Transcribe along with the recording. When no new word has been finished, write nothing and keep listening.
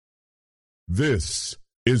This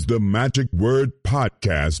is the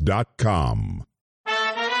magicwordpodcast.com.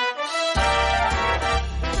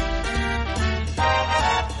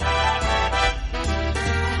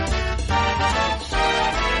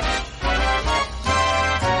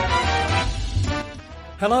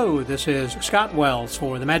 Hello, this is Scott Wells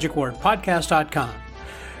for the magicwordpodcast.com.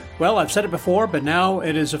 Well, I've said it before, but now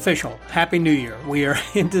it is official. Happy New Year. We are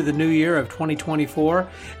into the new year of 2024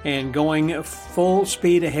 and going full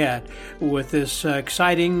speed ahead with this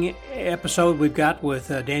exciting episode we've got with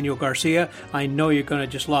Daniel Garcia. I know you're going to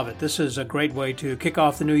just love it. This is a great way to kick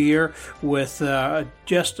off the new year with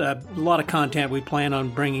just a lot of content we plan on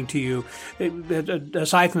bringing to you,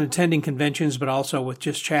 aside from attending conventions, but also with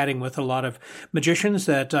just chatting with a lot of magicians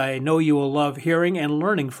that I know you will love hearing and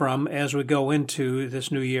learning from as we go into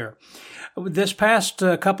this new year. This past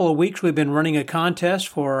couple of weeks, we've been running a contest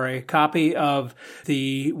for a copy of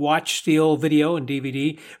the Watch Steel video and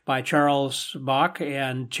DVD by Charles Bach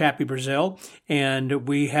and Chappie Brazil. And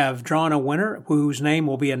we have drawn a winner whose name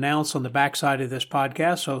will be announced on the backside of this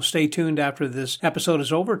podcast. So stay tuned after this episode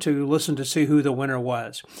is over to listen to see who the winner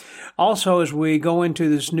was. Also, as we go into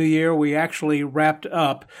this new year, we actually wrapped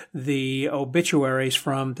up the obituaries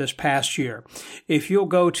from this past year. If you'll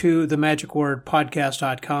go to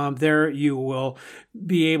themagicwordpodcast.com, there you will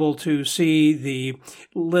be able to see the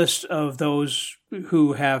list of those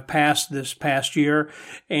who have passed this past year,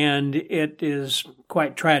 and it is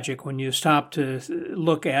quite tragic when you stop to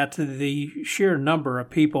look at the sheer number of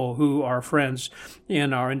people who are friends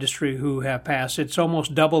in our industry who have passed. It's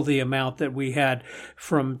almost double the amount that we had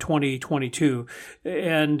from 2022,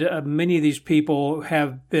 and many of these people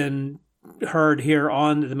have been heard here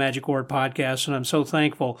on the Magic Word Podcast, and I'm so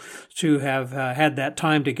thankful to have had that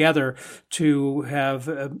time together to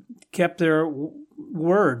have kept their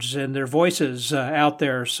words and their voices out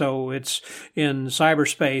there, so it's in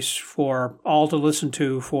cyberspace for all to listen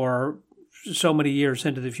to for so many years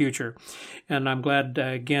into the future. And I'm glad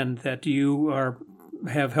again that you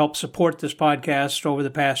have helped support this podcast over the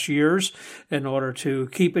past years in order to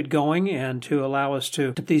keep it going and to allow us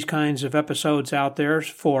to put these kinds of episodes out there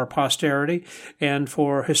for posterity and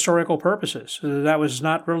for historical purposes. That was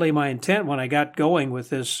not really my intent when I got going with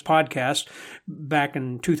this podcast back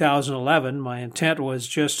in 2011. My intent was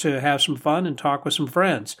just to have some fun and talk with some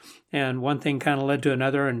friends. And one thing kind of led to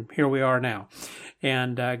another, and here we are now.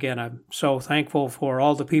 And again, I'm so thankful for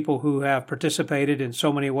all the people who have participated in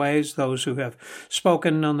so many ways, those who have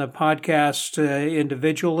spoken on the podcast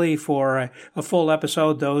individually for a full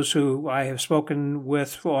episode, those who I have spoken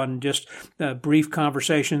with on just brief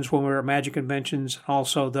conversations when we were at Magic conventions,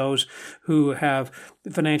 also those who have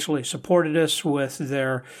financially supported us with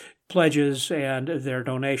their pledges and their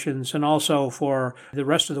donations, and also for the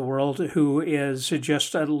rest of the world who is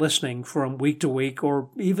just listening from week to week or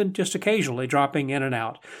even just occasionally dropping in and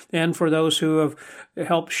out. And for those who have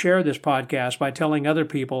helped share this podcast by telling other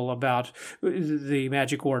people about the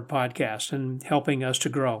Magic Word Podcast and helping us to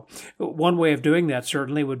grow. One way of doing that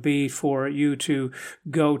certainly would be for you to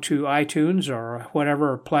go to iTunes or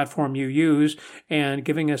whatever platform you use and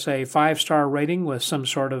giving us a 5-star rating with some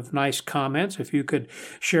sort of nice comments. If you could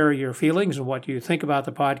share your feelings and what you think about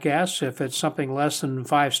the podcast. If it's something less than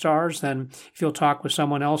 5 stars, then if you'll talk with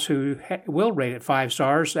someone else who will rate it 5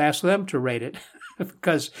 stars, ask them to rate it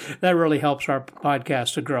because that really helps our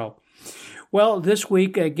podcast to grow. Well, this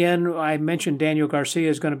week, again, I mentioned Daniel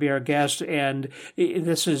Garcia is going to be our guest, and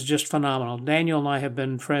this is just phenomenal. Daniel and I have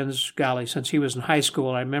been friends, golly, since he was in high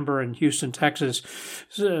school. I remember in Houston, Texas,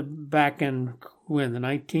 back in the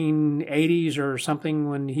 1980s or something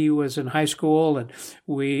when he was in high school, and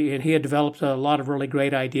he had developed a lot of really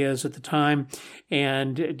great ideas at the time,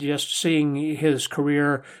 and just seeing his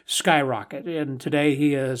career skyrocket. And today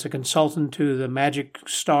he is a consultant to the Magic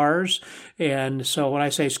Stars, and so when I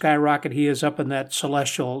say skyrocket, he is up in that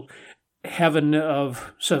celestial heaven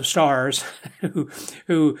of stars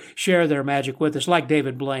who share their magic with us, like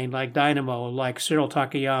David Blaine, like Dynamo, like Cyril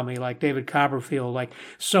Takayami, like David Copperfield, like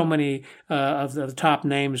so many of the top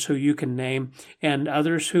names who you can name, and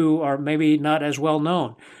others who are maybe not as well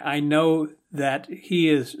known. I know that he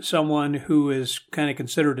is someone who is kind of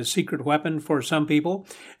considered a secret weapon for some people,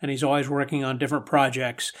 and he's always working on different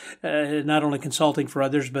projects, not only consulting for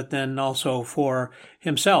others, but then also for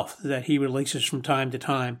himself that he releases from time to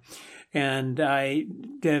time. And I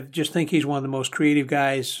just think he's one of the most creative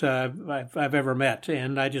guys I've ever met.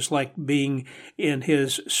 And I just like being in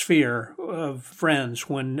his sphere of friends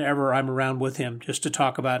whenever I'm around with him, just to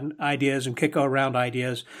talk about ideas and kick around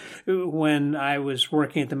ideas. When I was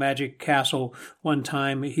working at the Magic Castle one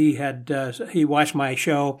time, he watched my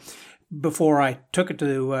show before I took it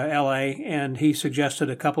to L.A., and he suggested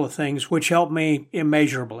a couple of things which helped me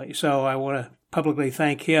immeasurably. So I want to publicly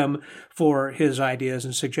thank him for his ideas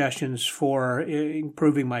and suggestions for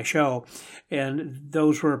improving my show. And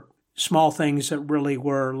those were small things that really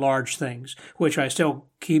were large things, which I still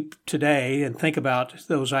keep today and think about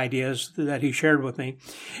those ideas that he shared with me.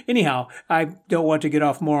 Anyhow, I don't want to get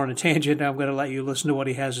off more on a tangent. I'm going to let you listen to what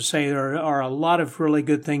he has to say. There are a lot of really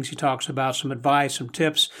good things he talks about, some advice, some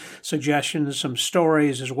tips, suggestions, some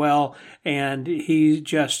stories as well. And he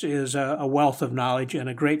just is a wealth of knowledge and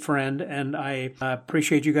a great friend. And I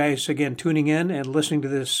appreciate you guys, again, tuning in and listening to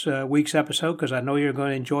this week's episode, because I know you're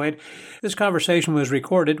going to enjoy it. This conversation was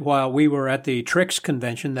recorded while we were at the TRICS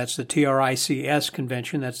convention. That's the TRICS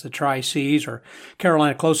convention. That's the Tri-Cs, or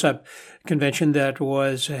Carolina Close-Up Convention, that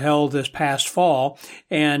was held this past fall.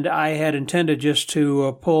 And I had intended just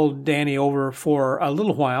to pull Danny over for a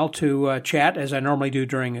little while to chat, as I normally do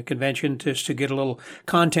during a convention, just to get a little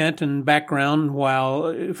content and background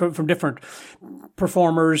from different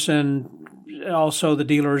performers and also the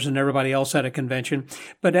dealers and everybody else at a convention.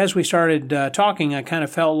 But as we started talking, I kind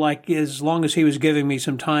of felt like as long as he was giving me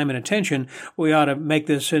some time and attention, we ought to make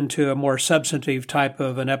this into a more substantive type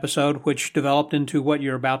of an episode, which developed into what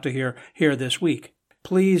you're about to hear this week.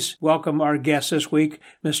 Please welcome our guest this week,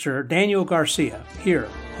 Mr. Daniel Garcia, here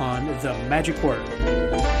on The Magic Word.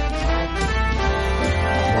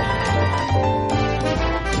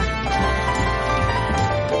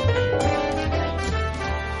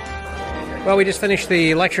 Well, we just finished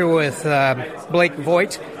the lecture with Blake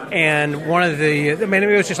Voigt, and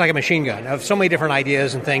it was just like a machine gun of so many different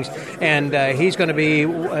ideas and things. And he's going to be,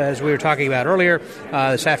 as we were talking about earlier,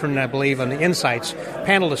 this afternoon, I believe, on the Insights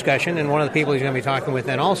panel discussion. And one of the people he's going to be talking with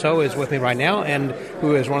then also is with me right now, and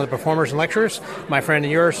who is one of the performers and lecturers, my friend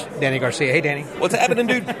and yours, Danny Garcia. Hey, Danny. What's happening,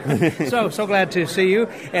 dude? So glad to see you.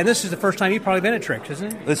 And this is the first time you've probably been at TRICS,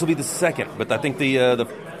 isn't it? This will be the second, but I think the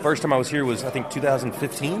first time I was here was,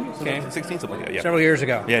 2015, okay. 16, something like that, yeah. Several years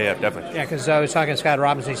ago. Yeah, definitely. Yeah, because I was talking to Scott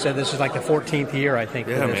Robinson. He said this is like the 14th year, I think.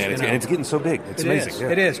 Yeah, man, it's getting so big. It's amazing.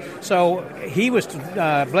 It is. So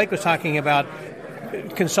Blake was talking about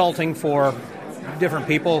consulting for different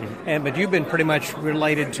people, but you've been pretty much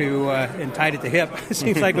related to and tied at the hip, it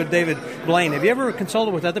seems like, with David Blaine. Have you ever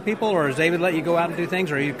consulted with other people, or has David let you go out and do things,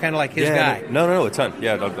 or are you kind of like his guy? No, a ton.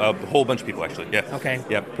 Yeah, a whole bunch of people, actually. Yeah. Okay.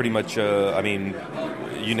 Yeah, pretty much,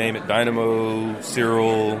 you name it, Dynamo,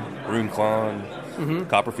 Cyril, Rune Klon,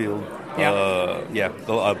 Copperfield,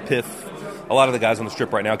 Piff. A lot of the guys on the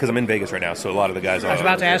strip right now, because I'm in Vegas right now, so a lot of the guys are... I was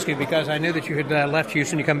about to ask you, because I knew that you had left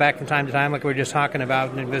Houston. You come back from time to time, like we were just talking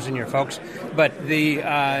about, and visiting your folks. But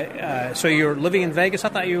so you're living in Vegas? I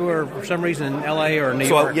thought you were, for some reason, in L.A. or New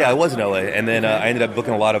York. I was in L.A., and then I ended up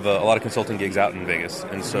booking a lot of consulting gigs out in Vegas.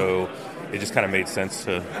 And so it just kind of made sense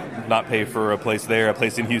to not pay for a place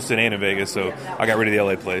in Houston and in Vegas. So I got rid of the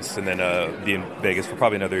LA place and then be in Vegas for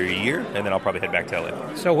probably another year, and then I'll probably head back to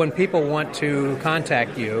LA. So when people want to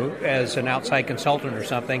contact you as an outside consultant or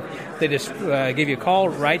something, they just give you a call,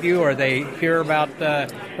 write you, or they hear about,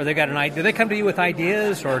 or they got an idea. Do they come to you with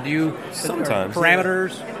ideas, or do you sometimes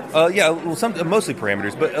parameters? Mostly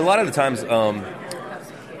parameters, but a lot of the times,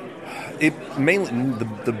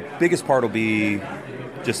 the biggest part will be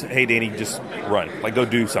just, hey, Danny, just run. Like, go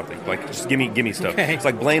do something. Like, just give me stuff. Okay. It's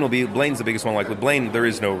like Blaine's the biggest one. Like, with Blaine, there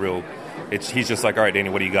is no real... He's just like, all right, Danny,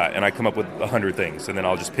 what do you got? And I come up with 100 things, and then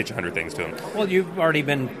I'll just pitch 100 things to him. Well, you've already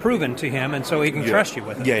been proven to him, and so he can trust you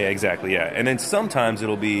with it. Yeah, exactly, yeah. And then sometimes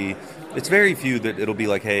it's very few that it'll be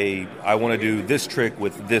like, hey, I want to do this trick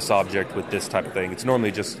with this object, with this type of thing. It's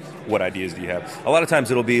normally just, what ideas do you have? A lot of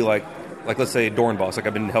times it'll be like let's say Dornbos. Like,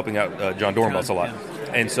 I've been helping out John Dornbos a lot.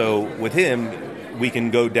 Yeah. And so with him, we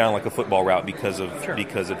can go down like a football route because of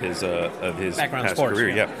his background past sports, career,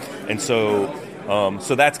 yeah. And so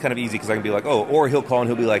that's kind of easy because I can be like, or he'll call and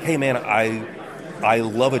he'll be like, hey man, I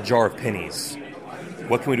love a jar of pennies.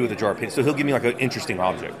 What can we do with a jar of pennies? So he'll give me like an interesting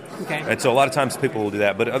object. Okay. And so a lot of times people will do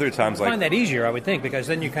that, but other times I find that easier, I would think, because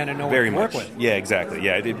then you kind of know what to work with. Yeah, exactly.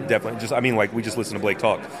 Yeah, it definitely. We just listened to Blake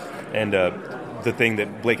talk, and the thing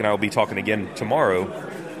that Blake and I will be talking again tomorrow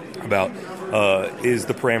about is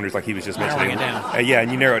the parameters, like he was just mentioning. Narrowing it down.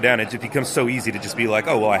 And you narrow it down. It just becomes so easy to just be like,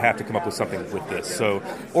 oh, well, I have to come up with something with this. So,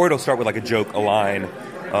 or it'll start with like a joke, a line.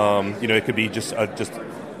 It could be just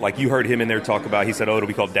like you heard him in there talk about. He said, it'll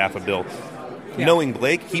be called Daffodil. Yeah. Knowing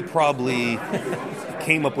Blake, he probably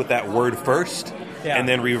came up with that word first. and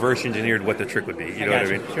then reverse engineered what the trick would be. You know what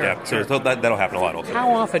I mean? Sure, yeah. sure. So that'll happen a lot also.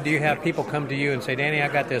 How often do you have people come to you and say, Danny,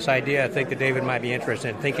 I've got this idea I think that David might be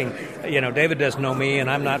interested in, thinking, David doesn't know me and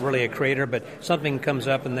I'm not really a creator, but something comes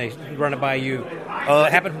up and they run it by you. Does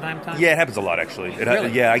that happen from time to time? Yeah, it happens a lot, actually.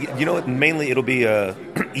 Really? Mainly it'll be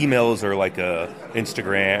emails or like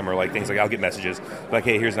Instagram or like things like I'll get messages like,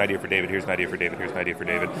 hey, here's an idea for David, here's an idea for David, here's an idea for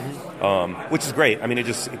David, which is great. I mean,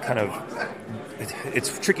 it's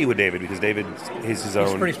tricky with David because David is his own.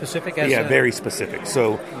 He's pretty specific. Very specific.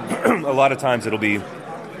 So a lot of times it'll be,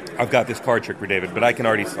 I've got this card trick for David, but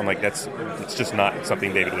I'm like, it's just not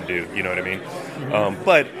something David would do. You know what I mean? Mm-hmm.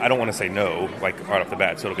 But I don't want to say no, like right off the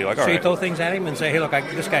bat. So it'll be like, all right. So you throw things at him and say, hey, look,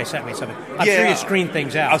 this guy sent me something. I'm sure you screen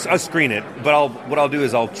things out. I'll screen it, but what I'll do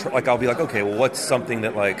is I'll be like, okay, well, what's something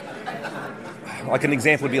that like an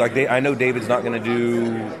example would be like, I know David's not going to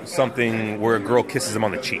do something where a girl kisses him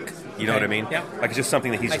on the cheek. You know what I mean? Yeah. Like it's just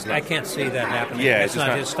something that he's just not. I can't see that happening. Yeah, it's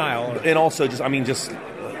not his style. And also,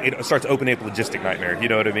 it starts opening up a logistic nightmare. You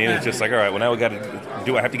know what I mean? It's just like, all right, well, now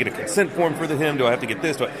do I have to get a consent form for him? Do I have to get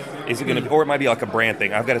this? Is it going to? Or it might be like a brand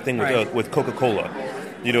thing. I've got a thing with Coca-Cola.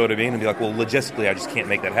 You know what I mean? And be like, well, logistically, I just can't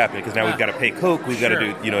make that happen because now we've got to pay Coke. We've got to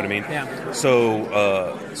do, you know what I mean? Yeah.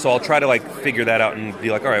 So I'll try to like figure that out and be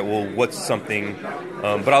like, all right, well, what's something?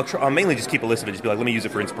 But I'll mainly just keep a list of it. Just be like, let me use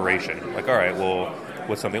it for inspiration. Like, all right, well,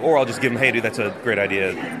 what's something? Or I'll just give them, hey, dude, that's a great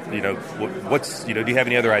idea. You know, do you have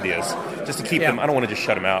any other ideas? Just to keep them. I don't want to just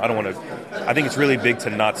shut them out. I think it's really big to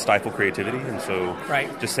not stifle creativity, and so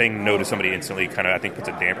just saying no to somebody instantly kind of I think puts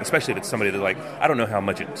a damper, especially if it's somebody that like I don't know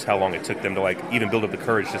how long it took them to like even build up the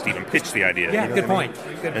courage just to even pitch the idea. Yeah, you know good point.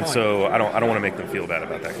 And so I don't want to make them feel bad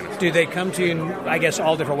about that kind of stuff. Do they come to you, I guess,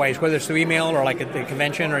 all different ways, whether it's through email or like at the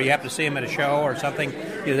convention, or you have to see them at a show or something?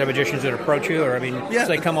 Either there are magicians that approach you, or so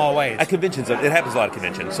they come all ways. At conventions, it happens a lot of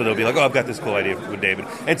conventions. So they'll be like, oh, I've got this cool idea with David,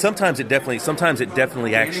 and sometimes it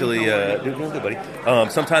definitely actually, buddy.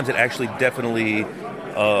 Sometimes it actually definitely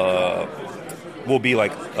will be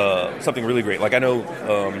like something really great. Like I know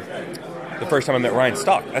the first time I met Ryan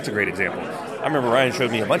Stock, that's a great example. I remember Ryan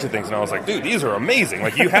showed me a bunch of things, and I was like, dude, these are amazing.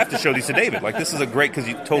 Like, you have to show these to David. Like, this is a great, because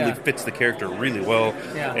he totally fits the character really well.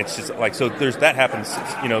 Yeah. It's just, like, so that happens,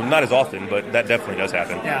 not as often, but that definitely does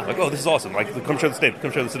happen. Yeah. Like, oh, this is awesome. Like, come show this to David.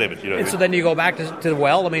 Come show this to David. And so then you go back to the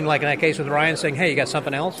well, I mean, like in that case with Ryan saying, hey, you got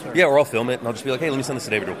something else? Or? Yeah, or I'll film it, and I'll just be like, hey, let me send this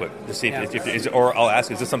to David real quick. Just see or I'll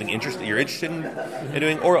ask, is this something you're interested in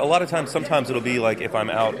doing? Or a lot of times, sometimes it'll be like, if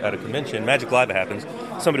I'm out at a convention, Magic Live happens,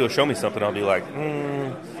 somebody will show me something, I'll be like,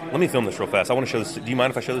 let me film this real fast. I want to show this. Do you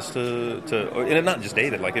mind if I show this to and not just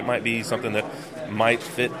David? Like, it might be something that might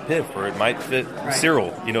fit Piff, or it might fit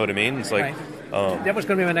Cyril. You know what I mean? It's like that was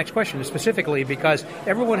going to be my next question, specifically because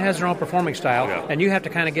everyone has their own performing style, and you have to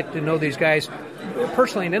kind of get to know these guys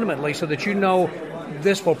personally and intimately, so that you know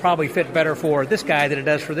this will probably fit better for this guy than it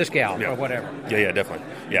does for this gal or whatever. Yeah, definitely.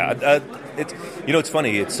 Yeah, it's it's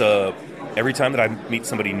funny. It's every time that I meet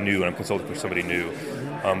somebody new and I'm consulting for somebody new,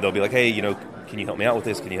 they'll be like, hey, can you help me out with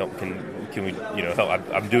this? Can you help? Can we, help?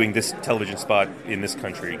 I'm doing this television spot in this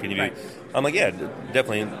country. Can you do? I'm like, yeah,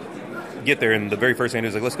 definitely. Get there, and the very first thing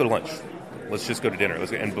is like, let's go to lunch. Let's just go to dinner.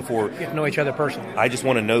 And before get to know each other personally. I just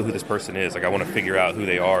want to know who this person is. Like, I want to figure out who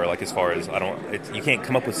they are. Like, as far as you can't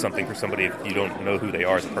come up with something for somebody if you don't know who they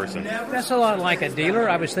are as a person. That's a lot like a dealer.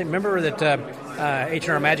 I was thinking. Remember that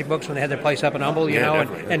H&R Magic Books when they had their place up in Humble,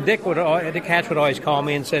 and Dick Hatch would always call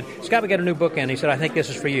me and said, Scott, we got a new book in. He said, I think this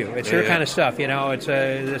is for you. It's your kind of stuff. It's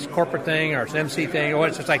this corporate thing or it's an MC thing or what.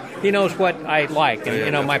 It's just like he knows what I like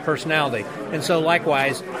and my personality. And so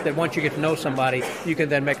likewise, that once you get to know somebody, you can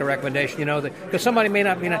then make a recommendation. Because somebody may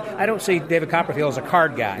not. I don't see David Copperfield as a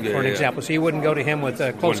card guy, for an example. So you wouldn't go to him with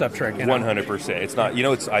a close-up trick. 100%. It's not.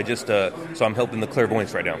 I just. So I'm helping the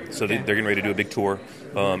clairvoyants right now. So they're getting ready to do a big tour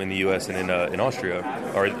in the U.S. and in Austria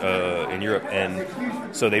or in Europe,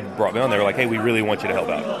 and so they brought me on. They were like, "Hey, we really want you to help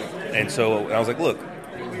out." And so I was like, "Look,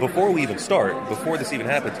 before we even start, before this even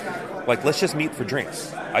happens, like, let's just meet for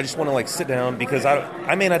drinks. I just want to sit down because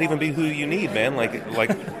I may not even be who you need, man. Like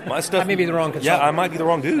my stuff. I may be the wrong consultant. Yeah, I might be the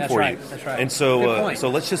wrong dude for you. That's right. And so so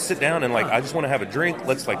let's just sit down and I just want to have a drink.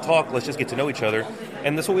 Let's talk. Let's just get to know each other.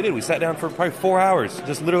 And that's what we did. We sat down for probably 4 hours,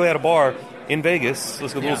 just literally at a bar in Vegas.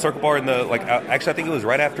 Let's go to a little circle bar in the actually I think it was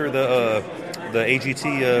right after the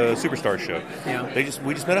AGT Superstar show. Yeah.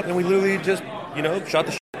 We just met up and we literally just shot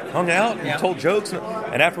the hung out and told jokes,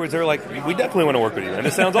 and afterwards they were like, we definitely want to work with you, and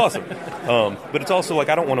it sounds awesome. But it's also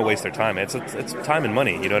I don't want to waste their time. It's time and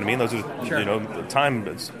money, you know what I mean? Those are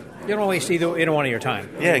time. You don't waste either one of your time.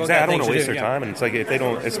 Yeah, exactly. I don't want to waste do, their time, and it's like if they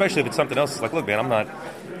don't, especially if it's something else. It's like, look, man, I'm not.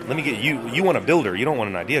 Let me get you. You want a builder. You don't want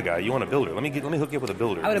an idea guy. You want a builder. Let me hook you up with a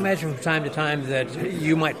builder. I would imagine from time to time that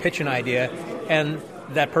you might pitch an idea, and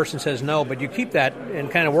that person says no, but you keep that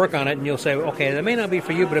and kind of work on it, and you'll say, okay, that may not be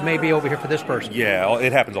for you, but it may be over here for this person. Yeah,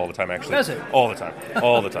 it happens all the time, actually. Does it? All the time.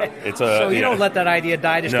 All the time. It's so you don't let that idea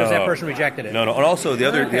die just because that person rejected it. No. And also the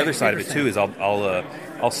other side of it too is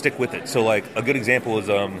I'll stick with it. So like a good example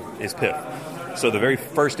is Piff. So the very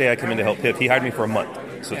first day I come in to help Piff, he hired me for a month.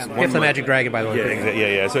 So it's Piff the Magic Dragon, by the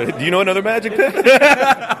way. Yeah. So do you know another Magic Piff?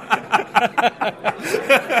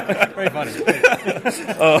 Very funny.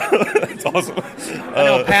 That's awesome. I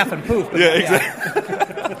know Path and Poof. Yeah,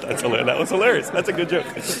 exactly. That's hilarious. That was hilarious. That's a good joke.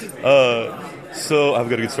 So I've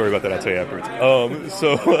got a good story about that. I'll tell you afterwards.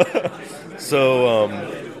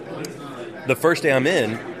 The first day I'm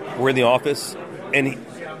in, we're in the office, and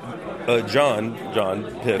John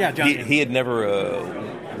Piff, he had never.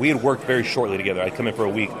 We had worked very shortly together. I'd come in for a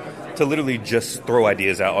week to literally just throw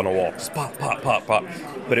ideas out on a wall. Just pop.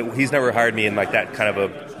 But he's never hired me in like that kind of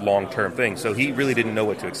a long-term thing. So he really didn't know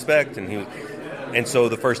what to expect. And so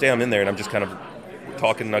the first day I'm in there and I'm just kind of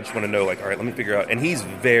talking and I just want to know, like, all right, let me figure out. And he's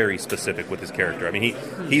very specific with his character. I mean,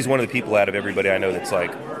 he's one of the people out of everybody I know that's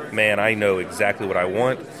like, man, I know exactly what I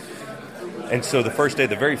want. And so the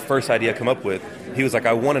very first idea I come up with, he was like,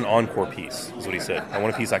 I want an encore piece, is what he said. I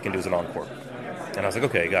want a piece I can do as an encore. And I was like,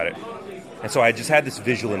 okay, got it. And so I just had this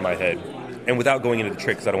visual in my head, and without going into the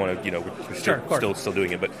trick, because I don't want to, we're still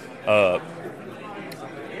doing it, but I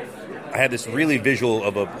had this really visual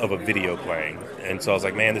of a video playing, and so I was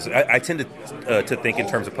like, man, I tend to think in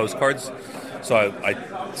terms of postcards, so I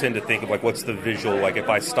tend to think of like, what's the visual, like if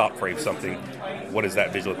I stop frame something, what is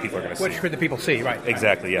that visual that people are going to see? Which could the people see, right?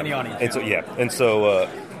 Exactly, yeah. In the audience. And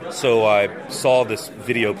so I saw this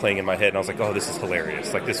video playing in my head, and I was like, "Oh, this is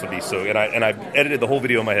hilarious! Like this would be so." And I edited the whole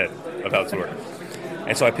video in my head of how it would work.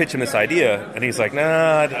 And so I pitched him this idea, and he's like,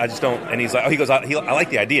 "Nah, I just don't." And he's like, I like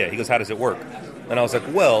the idea." He goes, "How does it work?" And I was like,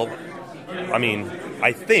 "Well, I mean,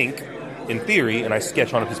 I think in theory," and I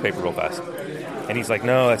sketch on a piece of paper real fast. And he's like,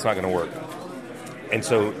 "No, that's not going to work." And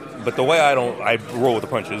so, but the way I roll with the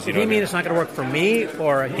punches. You mean it's not going to work for me,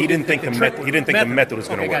 or he didn't think the method was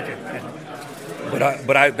going to work. Gotcha.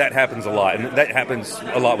 But that happens a lot, and that happens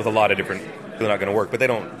a lot with a lot of different. They're not going to work, but they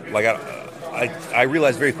don't like. I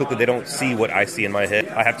realized very quickly they don't see what I see in my head.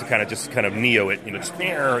 I have to kind of Neo it, Matrix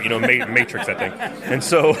that thing. And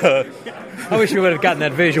so, I wish you would have gotten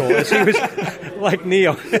that visual. He was like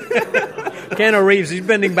Neo. Keanu Reeves, he's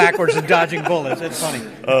bending backwards and dodging bullets. It's funny.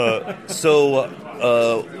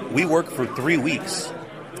 We work for 3 weeks,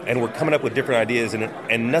 and we're coming up with different ideas,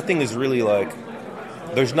 and nothing is really like.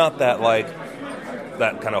 There's not that like.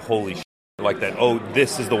 That kind of holy shit, like that, oh,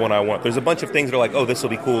 this is the one I want. There's a bunch of things that are like, oh, this will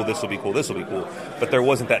be cool, this will be cool, this will be cool. But there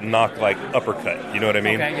wasn't that knock, like, uppercut. You know what I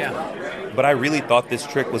mean? Okay, yeah. But I really thought this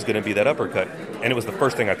trick was going to be that uppercut. And it was the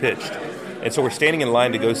first thing I pitched. And so we're standing in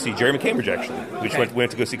line to go see Jeremy Cambridge, actually. We went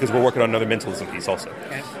to go see, because we're working on another mentalism piece also.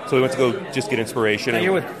 Okay. So we went to go just get inspiration. Now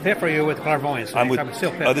you're with Piff or you're with Clairvoyance? I'm with still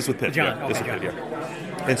Piff. This with Piff, John. Yeah. Okay, This with Piff, yeah.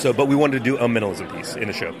 And so, but we wanted to do a mentalism piece in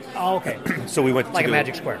the show. Oh, okay. So we went like a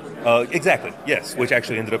magic square. Exactly, yes. Which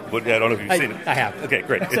actually ended up. I don't know if you've seen it. I have. Okay,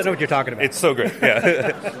 great. I know what you're talking about. It's so great. Yeah,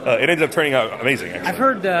 it ended up turning out amazing. Actually, I've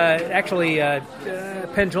heard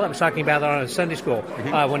Penn Jillette was talking about it on a Sunday school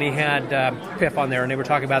when he had Piff on there, and they were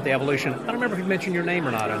talking about the evolution. I don't remember if he mentioned your name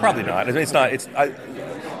or not. Probably not. I mean, it's not.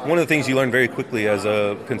 One of the things you learn very quickly as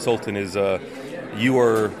a consultant is you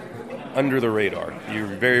are under the radar. You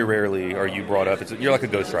very rarely are you brought up. You're like a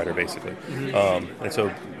ghostwriter, basically. Mm-hmm. And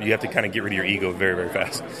so you have to kind of get rid of your ego very, very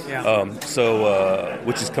fast. Yeah.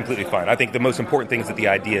 Which is completely fine. I think the most important thing is that the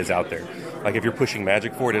idea is out there. Like if you're pushing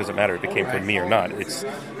magic forward, it doesn't matter if it came from me or not.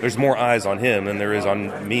 There's more eyes on him than there is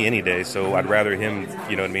on me any day. So I'd rather him.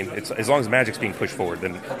 You know what I mean? It's as long as magic's being pushed forward,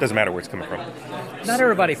 then it doesn't matter where it's coming from. Not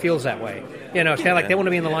everybody feels that way. It's kind of like they want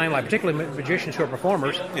to be in the limelight, particularly magicians who are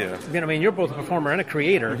performers. Yeah. I mean, you're both a performer and a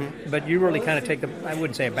creator, but you really kind of take I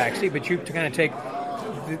wouldn't say a back seat, but you kind of take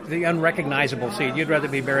the unrecognizable seat. You'd rather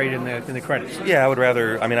be buried in the credits. Yeah, I would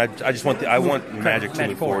rather. I mean, I just want magic to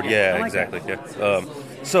move forward. Yeah, like exactly. That. Yeah.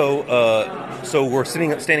 So we're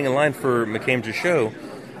standing in line for McCambridge's show,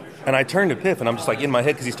 and I turned to Piff, and I'm just like in my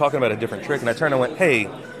head because he's talking about a different trick, and I turned and I went, "Hey,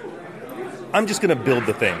 I'm just going to build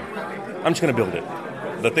the thing. I'm just going to build it."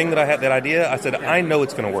 The thing that I had, that idea, I said, I know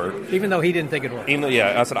it's going to work. Even though he didn't think it would work.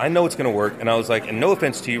 I said, I know it's going to work. And I was like, and no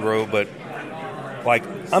offense to you, Ro, but Like,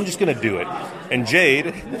 I'm just going to do it. And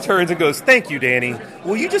Jade turns and goes, thank you, Danny.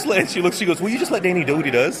 Will you just let, she goes, will you just let Danny do what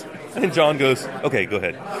he does? And John goes, okay, go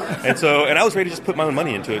ahead. And I was ready to just put my own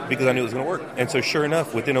money into it because I knew it was going to work. And so sure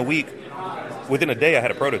enough, within a day, I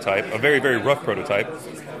had a prototype, a very, very rough prototype.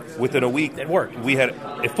 Within a week, it worked.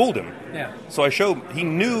 It fooled him. Yeah. So I showed, he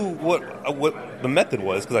knew what the method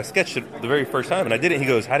was because I sketched it the very first time and I did it. He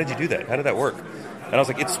goes, how did you do that? How did that work? And I was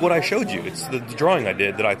like, it's what I showed you. It's the drawing I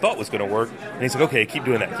did that I thought was going to work. And he's like, okay, keep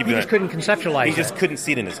doing that. Keep doing that. He just couldn't conceptualize it. He just couldn't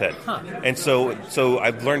see it in his head. Huh. And so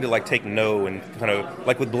I've learned to like take no and kind of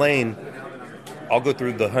like with Blaine, I'll go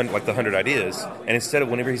through the 100 ideas, and instead of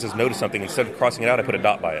whenever he says no to something, instead of crossing it out, I put a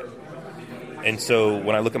dot by it. And so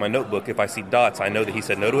when I look at my notebook, if I see dots, I know that he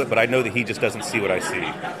said no to it, but I know that he just doesn't see what I see.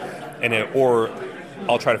 Or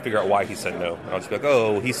I'll try to figure out why he said no. And I'll just be like,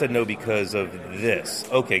 oh, he said no because of this.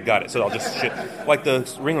 Okay, got it. So I'll just like the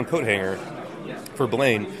ring on coat hanger for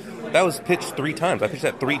Blaine, that was pitched 3 times. I pitched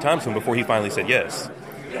that 3 times to him before he finally said yes.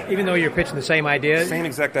 Even though you're pitching the same idea? Same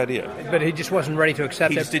exact idea. But he just wasn't ready to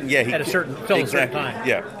accept it at a certain time.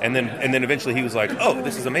 Yeah, and then eventually he was like, oh,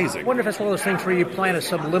 this is amazing. I wonder if that's one of those things where you plant a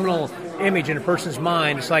subliminal image in a person's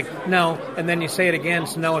mind. It's like, no, and then you say it again,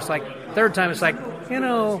 so no, it's like, third time it's like,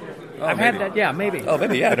 I've had that, yeah, maybe. Oh,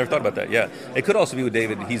 maybe, yeah, I never thought about that, yeah. It could also be with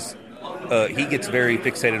David, he gets very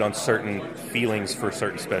fixated on certain feelings for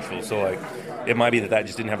certain specials, so like, it might be that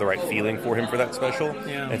just didn't have the right feeling for him for that special.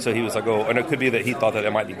 Yeah. And so he was like, oh, and it could be that he thought that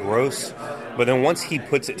it might be gross. But then once he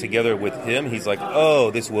puts it together with him, he's like,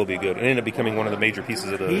 oh, this will be good. And it ended up becoming one of the major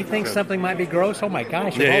pieces of the He thinks show. Something might be gross? Oh my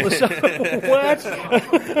gosh, yeah. all this what?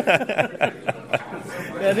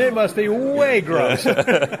 And it must be way gross.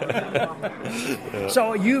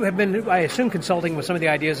 So you have been, I assume, consulting with some of the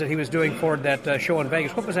ideas that he was doing for that show in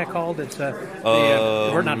Vegas. What was that called? It's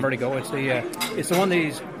we're not Vertigo. It's the one that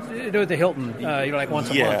he's do at the Hilton, like once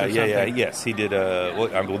a month or something. Yes, he did.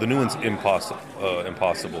 Well, the new one's Impossible.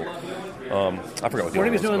 I forgot what the when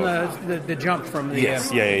he was other doing the jump from the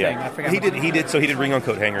thing. I forgot he did. So he did Ring on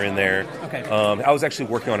Coat Hanger in there. Okay. I was actually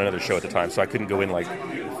working on another show at the time, so I couldn't go in like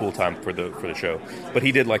full time for the show. But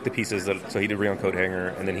he did like the pieces so he did Ring on Coat Hanger,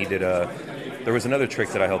 and then he did. There was another trick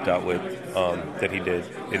that I helped out with that he did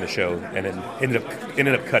in the show, and then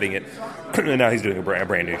ended up cutting it. And now he's doing a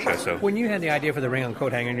brand new show. So when you had the idea for the Ring on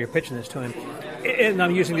Coat Hanger and you're pitching this to him, and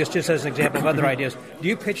I'm using this just as an example of other ideas, do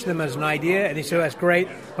you pitch them as an idea and he says, that's great,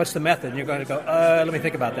 what's the method? And you're going to go, let me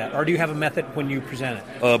think about that. Or do you have a method when you present it?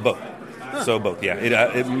 Both. Huh. So both,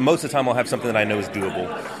 yeah. Most of the time I'll have something that I know is doable.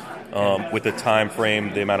 With the time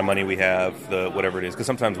frame, the amount of money we have, the whatever it is, because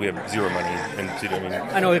sometimes we have zero money.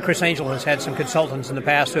 I know that Chris Angel has had some consultants in the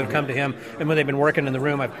past who have come to him, and when they've been working in the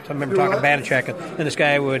room, I remember talking to Banachek, and this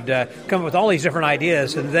guy would come up with all these different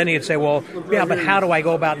ideas, and then he'd say, well, yeah, but how do I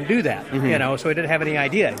go about and do that? Mm-hmm. So he didn't have any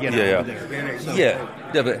idea. Yeah,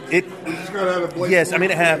 but it. Yes, I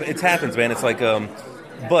mean it happens, man. It's like,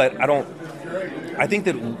 but I think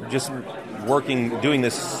that just doing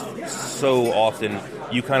this so often,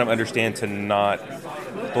 you kind of understand to not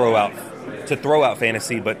throw out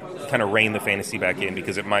fantasy, but kind of rein the fantasy back in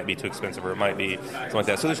because it might be too expensive or it might be something like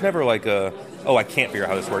that. So there's never like I can't figure out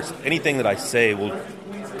how this works. Anything that I say will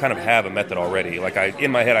kind of have a method already. Like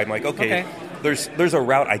in my head, I'm like, okay. There's a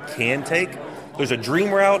route I can take. There's a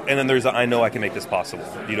dream route, and then there's I know I can make this possible.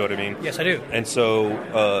 You know what I mean? Yes, I do. And so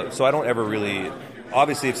I don't ever really.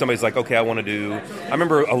 Obviously, if somebody's like, okay, I want to do... I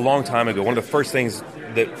remember a long time ago, one of the first things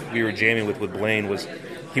that we were jamming with Blaine was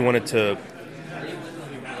he wanted to...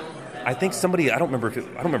 I think somebody... I don't remember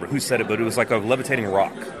who said it, but it was like a levitating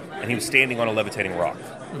rock. And he was standing on a levitating rock.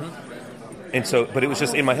 Mm-hmm. And so... But it was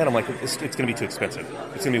just in my head, I'm like, it's going to be too expensive.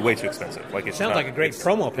 It's going to be way too expensive. It sounds like a great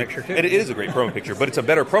promo picture, too. It is a great promo picture, but it's a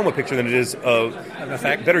better promo picture than it is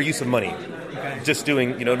better use of money. Just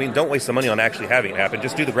doing, you know what I mean? Don't waste the money on actually having it happen.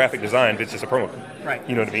 Just do the graphic design if it's just a promo. Right.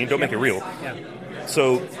 You know what I mean? Don't make it real. Yeah.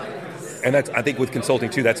 So, and that's, I think with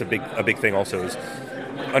consulting too, that's a big thing also is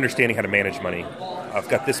understanding how to manage money. I've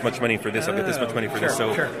got this much money for this, I've got this much money for this. So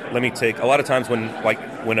let me take, a lot of times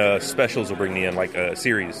when specials will bring me in, like a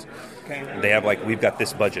series, they have we've got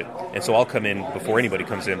this budget. And so I'll come in before anybody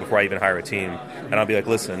comes in, before I even hire a team. And I'll be like,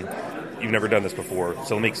 listen, you've never done this before.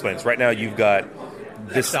 So let me explain this. Right now you've got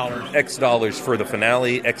this X dollars for the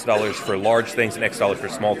finale, X dollars for large things, and X dollars for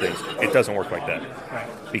small things. It doesn't work like that. Right.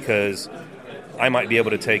 Because I might be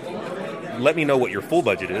able to let me know what your full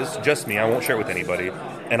budget is, just me, I won't share it with anybody,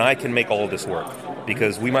 and I can make all of this work.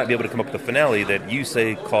 Because we might be able to come up with a finale that you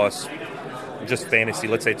say costs just fantasy,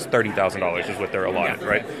 let's say it's $30,000 is what they're allotted,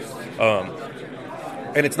 right?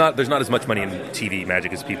 And there's not as much money in TV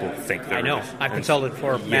magic as people think there I know. is. I've consulted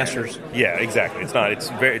for masters. Yeah, exactly.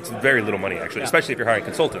 It's very little money, actually, especially if you're hiring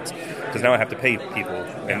consultants, because now I have to pay people,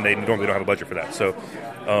 and they normally don't have a budget for that. So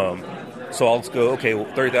I'll just go, okay, well,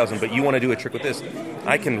 $30,000, but you want to do a trick with this?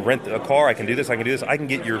 I can rent a car, I can do this, I can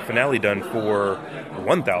get your finale done for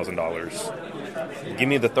 $1,000. Give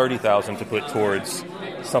me the $30,000 to put towards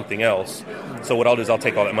something else. So what I'll do is I'll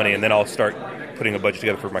take all that money, and then I'll start putting a budget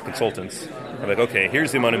together for my consultants. I'm like, okay,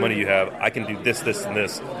 here's the amount of money you have. I can do this, this, and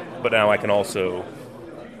this, but now I can also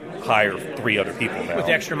hire 3 other people now. With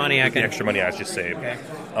the extra money I just saved. Okay.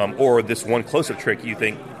 Or this one close-up trick, you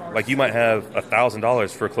think, like you might have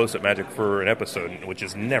 $1,000 for close-up magic for an episode, which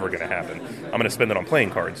is never going to happen. I'm going to spend it on playing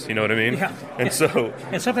cards, you know what I mean? Yeah. And so...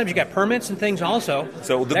 and sometimes you got permits and things also.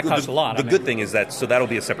 So that costs a lot. The good thing is that, so that'll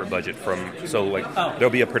be a separate budget there'll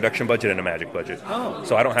be a production budget and a magic budget. Oh.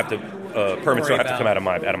 So I don't have to, permits don't have to come out of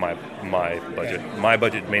my budget. Okay. My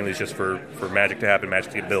budget mainly is just for magic to happen,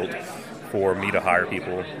 magic to get built, for me to hire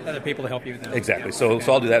people. Other people to help you with that. Exactly. So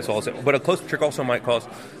I'll do that. So I'll say, but a close-up trick also might cost,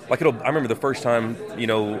 I remember the first time,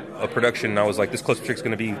 a production, I was like, this close-up trick's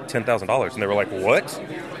going to be $10,000. And they were like, what?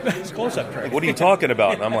 It's close-up trick. What are you talking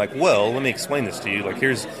about? And I'm like, well, let me explain this to you. Like,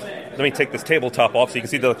 let me take this tabletop off so you can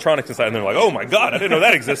see the electronics inside. And they're like, oh my God, I didn't know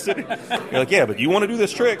that existed. You're like, yeah, but you want to do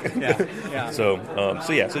this trick? Yeah. So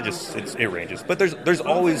it ranges. But there's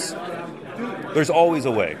always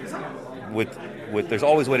a way. There's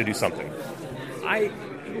always a way to do something. I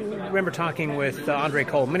remember talking with Andre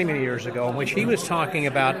Cole many years ago, in which he was talking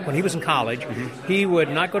about when he was in college, he would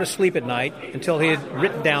not go to sleep at night until he had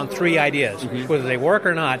written down 3 ideas, whether they work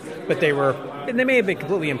or not, but they may have been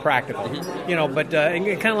completely impractical, but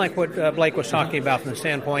kind of like what Blake was talking about from the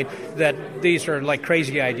standpoint that these are like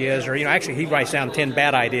crazy ideas, or, actually he writes down 10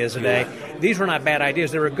 bad ideas a day. These were not bad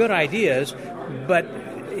ideas. They were good ideas, but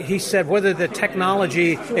he said whether the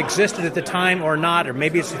technology existed at the time or not, or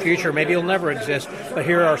maybe it's the future, maybe it'll never exist, but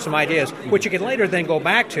here are some ideas, which you can later then go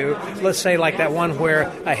back to, let's say like that one where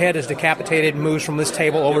a head is decapitated and moves from this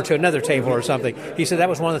table over to another table or something. He said that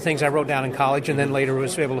was one of the things I wrote down in college and then later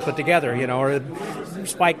was able to put together, or a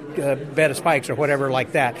bed of spikes or whatever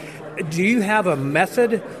like that. Do you have a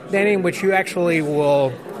method, Danny, in which you actually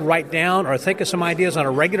will write down or think of some ideas on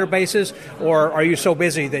a regular basis, or are you so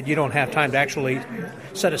busy that you don't have time to actually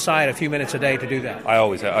set aside a few minutes a day to do that? I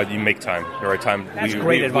always you make time. There are time. That's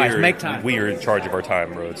great advice. Make time. We are in charge of our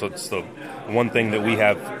time, bro. So it's the one thing that we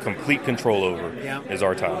have complete control over is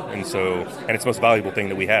our time, and it's the most valuable thing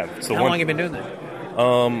that we have. So how long have you been doing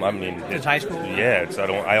that? Since high school. Yeah,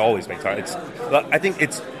 I always make time. I think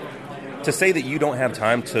it's. To say that you don't have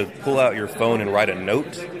time to pull out your phone and write a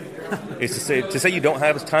note is to say you don't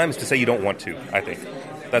have time is to say you don't want to, I think.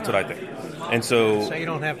 That's what I think. And so... Say you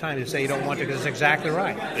don't have time to say you don't want to, because it's exactly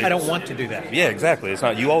right. I don't want to do that. Yeah, exactly. It's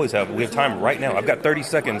not... You always have... We have time right now. I've got 30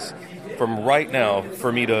 seconds from right now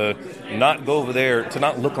for me to not go over there, to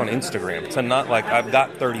not look on Instagram, to not I've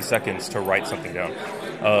got 30 seconds to write something down.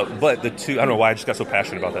 But the two... I don't know why I just got so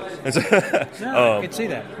passionate about that. No, I can see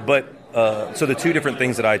that. But... so the 2 different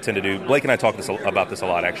things that I tend to do, Blake and I talk about this a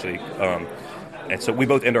lot, actually. And so we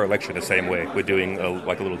both end our lecture the same way. We're doing a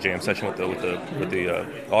little jam session with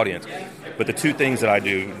the audience. But the 2 things that I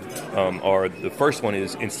do are, the first one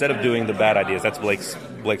is, instead of doing the bad ideas, that's Blake's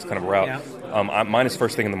kind of route. Yeah. Mine is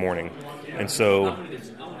first thing in the morning, and so.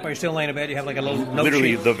 While you're still laying in bed, you have like a little note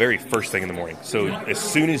literally sheet. The very first thing in the morning. So as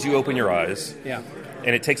soon as you open your eyes. Yeah.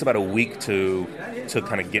 And it takes about a week to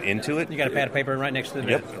kind of get into it. You got a pad of paper right next to the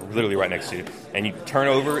bed? Yep, literally right next to you. And you turn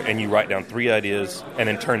over and you write down 3 ideas and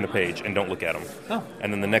then turn the page and don't look at them. Oh.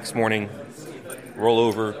 And then the next morning, roll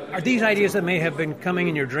over. Are these ideas that may have been coming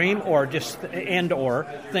in your dream, or just or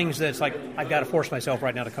things that's like, I've got to force myself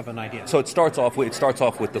right now to come up with an idea? So it starts off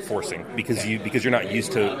with the forcing, because you're not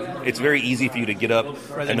used to. It's very easy for you to get up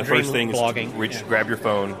and the first thing blogging. is to grab your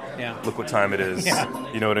phone. Yeah. Look what time it is.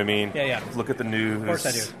 Yeah. You know what I mean? Yeah. Look at the news. Of course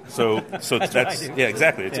I do. So that's what I do. Yeah,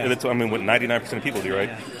 exactly. Yeah. That's what 99% of people do, right?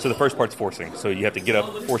 Yeah. So the first part's forcing. So you have to get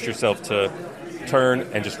up, force yourself to turn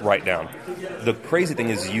and just write down. The crazy thing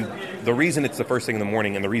is the reason it's the first thing in the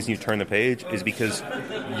morning and the reason you turn the page is because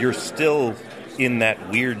you're still in that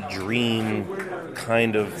weird dream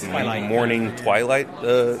kind of morning twilight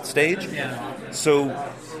stage. Yeah.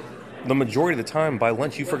 So the majority of the time by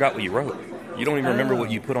lunch you forgot what you wrote. You don't even remember what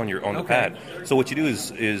you put on the pad. So what you do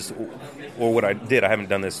is or what I did, I haven't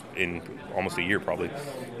done this in almost a year probably,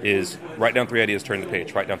 is write down 3 ideas, turn the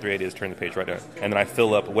page, write down 3 ideas, turn the page, write down, and then I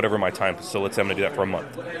fill up whatever my time is. So let's say I'm going to do that for a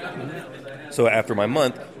month. So after my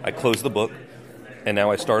month, I close the book, and now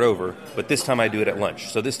I start over. But this time I do it at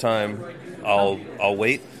lunch. So this time I'll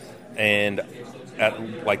wait, and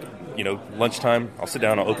at like, lunchtime, I'll sit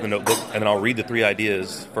down, I'll open the notebook, and then I'll read the 3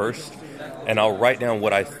 ideas first, and I'll write down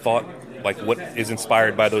what I thought, like what is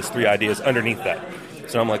inspired by those 3 ideas underneath that.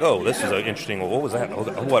 So I'm like, oh, this is interesting. Well, what was that? Oh,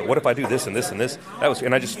 what if I do this and this and this?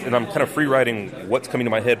 And I'm kind of free writing what's coming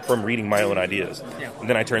to my head from reading my own ideas. Yeah. And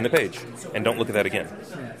then I turn the page and don't look at that again.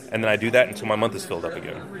 And then I do that until my month is filled up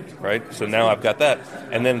again, right? So now I've got that.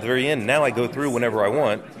 And then at the very end, now I go through whenever I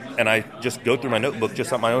want, and I just go through my notebook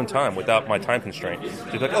just at my own time without my time constraint.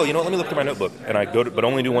 So like, oh, let me look through my notebook. And I but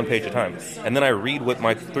only do 1 page at a time. And then I read what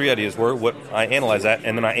my 3 ideas were, what I analyze that,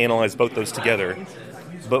 and then I analyze both those together.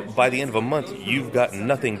 But by the end of a month, you've got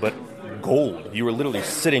nothing but gold. You were literally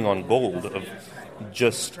sitting on gold of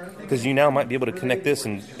just because you now might be able to connect this,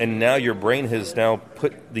 and now your brain has now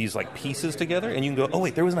put these like pieces together, and you can go, oh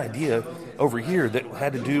wait, there was an idea over here that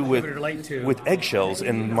had to do with eggshells,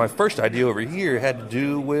 and my first idea over here had to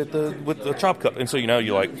do with the chop cup, and so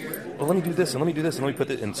you're like, well, let me do this and let me do this and let me put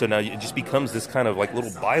it, and so now it just becomes this kind of like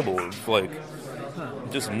little Bible of like.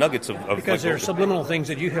 Just nuggets of because like, there are subliminal things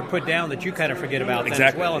that you have put down that you kind of forget about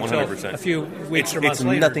exactly, as well until 100%. A few weeks or months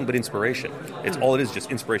later. It's nothing but inspiration. It's all it is,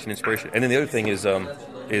 just inspiration. And then the other thing is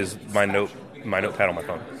my notepad on my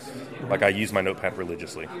phone. Like I use my notepad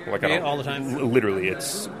religiously. Like all the time. Literally,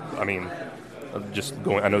 just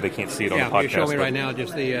going. I know they can't see it on the podcast. You show me right now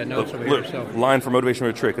just the notes over here. So. Line for motivation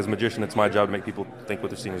with a trick. As a magician, it's my job to make people think what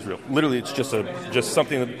they're seeing is real. Literally, it's just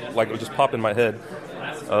something that like will just pop in my head.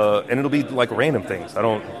 And it'll be like random things.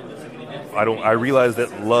 I realize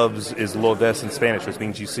that loves is lo ves in Spanish, which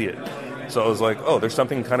means you see it. So I was like, oh, there's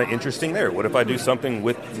something kind of interesting there. What if I do something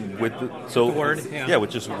with the word? Yeah,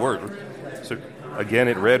 with just a word. So again,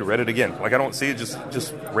 read it again. Like I don't see it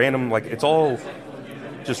just random. Like it's all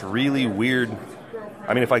just really weird.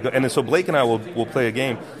 I mean, if I go and then so Blake and I will play a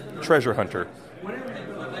game, Treasure Hunter.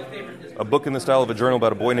 A book in the style of a journal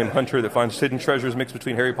about a boy named Hunter that finds hidden treasures mixed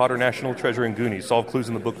between Harry Potter, National Treasure, and Goonies. Solve clues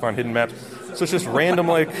in the book, find hidden maps. So it's just random,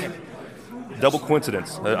 like, double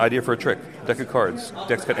coincidence. An idea for a trick. Deck of cards.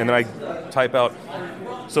 And then I type out.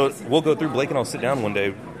 So we'll go through, Blake and I'll sit down one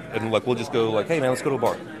day, and like we'll just go like, hey, man, let's go to a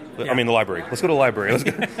bar. Yeah. I mean, the library. Let's go to the library. Let's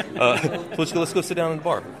go sit down in the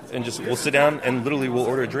bar. And we'll sit down and literally we'll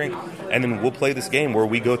order a drink. And then we'll play this game where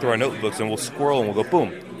we go through our notebooks and we'll scroll and we'll go,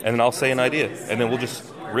 boom. And then I'll say an idea. And then we'll just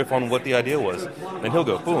riff on what the idea was. Then he'll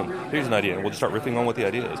go, boom, here's an idea. And we'll just start riffing on what the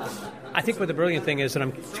idea is. I think what the brilliant thing is that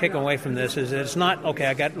I'm taking away from this is that it's not, okay,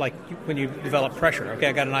 I got, like, when you develop pressure, okay,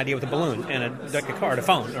 I got an idea with a balloon and a deck of cards, a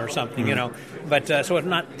phone or something, But so it's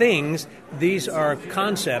not things. These are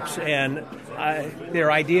concepts, and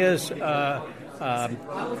they're ideas that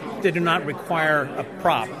do not require a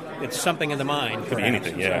prop. It's something in the mind. Could be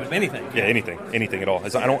anything, yeah. Anything. Yeah, anything at all.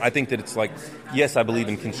 I think that it's like, yes, I believe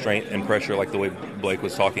in constraint and pressure, like the way Blake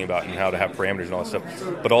was talking about, and how to have parameters and all that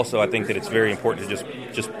stuff. But also, I think that it's very important to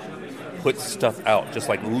just put stuff out. Just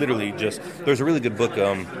like literally, there's a really good book.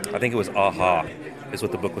 I think it was Aha, is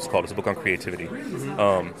what the book was called. It's a book on creativity.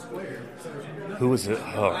 Who was it?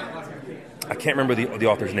 I can't remember the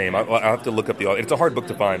author's name. I have to look up the author. It's a hard book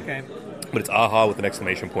to find. Okay. But it's Aha with an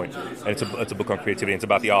exclamation point. And it's a book on creativity. And it's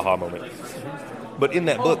about the aha moment. But in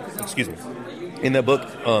that book,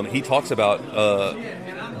 he talks about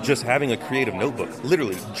just having a creative notebook.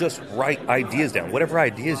 Literally, just write ideas down. Whatever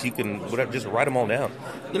ideas you can, just write them all down.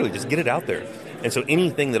 Literally, just get it out there. And so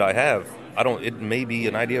anything that I have, it may be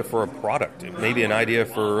an idea for a product. It may be an idea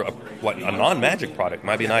for a non-magic product. It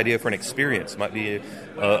might be an idea for an experience. It might be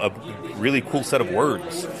a really cool set of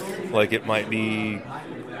words. Like it might be...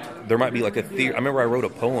 There might be like a theory. I remember I wrote a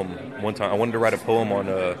poem one time. I wanted to write a poem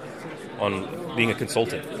on being a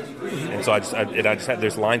consultant, and so I just had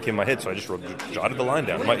this line came in my head, so I just jotted the line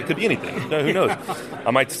down. It could be anything. Who knows?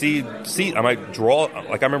 I might I might draw.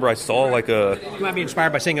 Like I remember I saw like a. You might be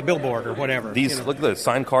inspired by seeing a billboard or whatever. Look at the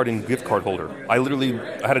sign card and gift card holder. I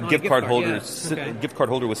had a gift card holder. Yeah. Gift card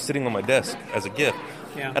holder was sitting on my desk as a gift.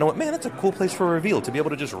 Yeah. And I went, man, that's a cool place for a reveal, to be able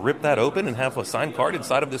to just rip that open and have a signed card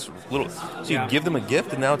inside of this little. So you give them a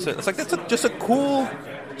gift, and now it's like that's just a cool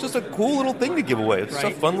little thing to give away. It's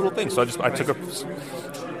a fun little thing. So I took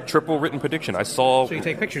a triple written prediction. So you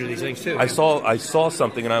take pictures of these things too. I saw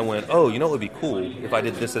something, and I went, oh, it would be cool if I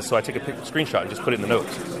did this. So I take a screenshot and just put it in the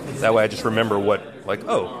notes. That way, I just remember it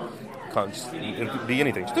could be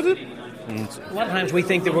anything. A lot of times we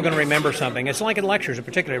think that we're going to remember something. It's like in lectures in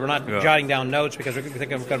particular. We're not jotting down notes because we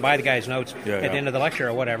think I'm going to buy the guy's notes at the end of the lecture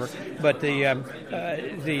or whatever. But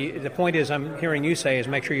the point is, I'm hearing you say, is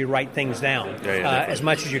make sure you write things down as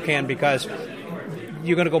much as you can, because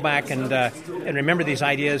you're going to go back and remember these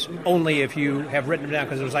ideas only if you have written them down,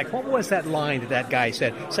 because it was like, what was that line that guy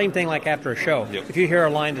said? Same thing like after a show. Yep. If you hear a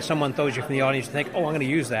line that someone throws you from the audience, you think, oh, I'm going to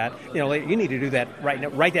use that. You need to do that right now.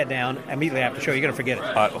 Write that down immediately after the show. You're going to forget it.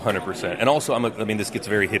 100%. And also, this gets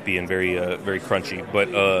very hippie and very very crunchy, but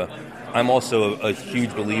I'm also a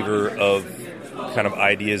huge believer of kind of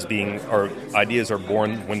ideas are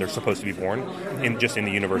born when they're supposed to be born, in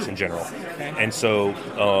the universe in general. Okay. And so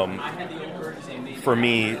for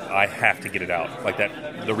me, I have to get it out. Like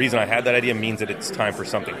that, the reason I had that idea means that it's time for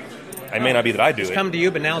something. It may not be that I do it. It's come to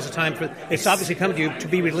you, but now's the time for it's obviously come to you to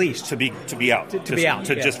be released. To be out.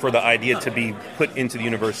 Just for the idea to be put into the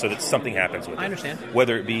universe so that something happens with it. I understand.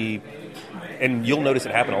 Whether it be, and you'll notice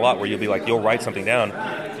it happen a lot where you'll be like, you'll write something down.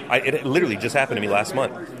 It literally just happened to me last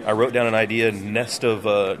month. I wrote down an idea, nest of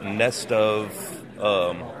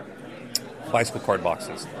bicycle card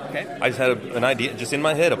boxes. Okay. I just had an idea just in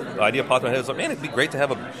my head. An idea popped in my head. I was like, man, it'd be great to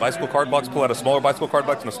have a bicycle card box, pull out a smaller bicycle card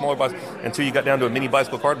box and a smaller box, until you got down to a mini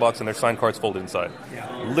bicycle card box and there's signed cards folded inside.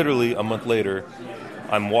 Yeah. Literally a month later,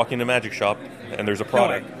 I'm walking to Magic Shop and there's a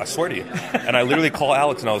product. I swear to you. And I literally call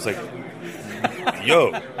Alex and I was like,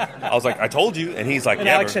 yo. I was like, I told you. And he's like, and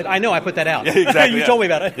yeah. Alex said, I know, I put that out. Yeah, exactly. You told me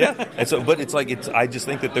about it. Yeah. And so, but it's like, I just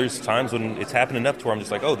think that there's times when it's happened enough to where I'm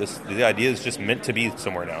just like, oh, the idea is just meant to be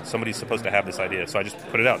somewhere now. Somebody's supposed to have this idea. So I just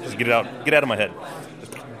put it out. Just get it out. Get it out of my head.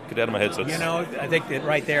 Just get it out of my head. So I think that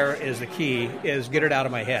right there is the key, is get it out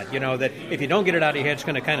of my head. That if you don't get it out of your head, it's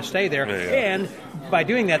going to kind of stay there. Yeah. And by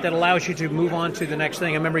doing that allows you to move on to the next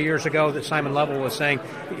thing. I remember years ago that Simon Lovell was saying,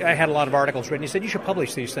 I had a lot of articles written. He said, you should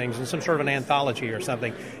publish these things in some sort of an anthology or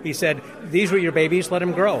something. He said, these were your babies, let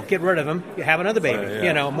them grow. Get rid of them, you have another baby.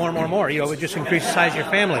 More and more and more. It just increase the size of your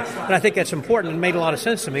family. And I think that's important, and it made a lot of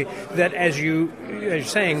sense to me that as you're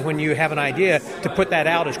saying, when you have an idea, to put that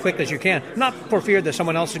out as quick as you can. Not for fear that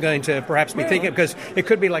someone else is going to perhaps be thinking, because it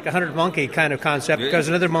could be like a 100-monkey kind of concept, because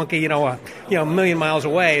another monkey, a million miles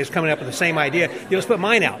away is coming up with the same idea. Let's put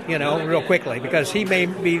mine out, real quickly, because he may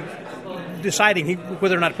be deciding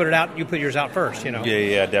whether or not to put it out. You put yours out first,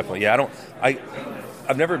 Yeah, definitely. Yeah,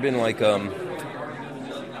 I've never been like,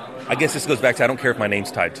 I guess this goes back to, I don't care if my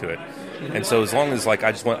name's tied to it. And so as long as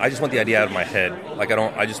I just want the idea out of my head.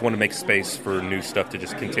 I just want to make space for new stuff to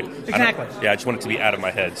just continue. Exactly. I just want it to be out of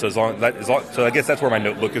my head. So so I guess that's where my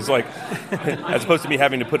notebook is like, as opposed to me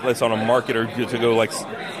having to put this on a market or to go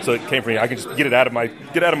so it came from me. I can just get it out of my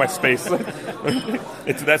space.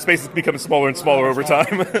 That space is becoming smaller and smaller over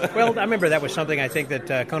time. Well, I remember that was something I think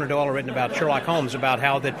that Conan Doyle had written about Sherlock Holmes, about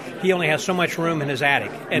how that he only has so much room in his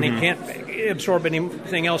attic, and he can't absorb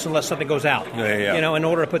anything else unless something goes out. Yeah. In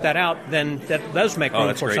order to put that out, then that does make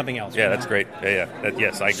room for great. something else. Yeah, that's great. Yeah.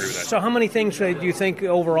 Yes, I agree with that. So how many things do you think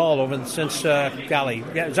overall since,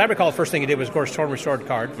 as I recall, the first thing you did was, of course, Torn Restored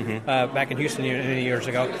card back in Houston many years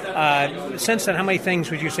ago. Since then, how many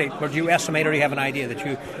things would you say, or do you estimate, or do you have an idea that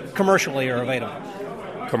you commercially are available?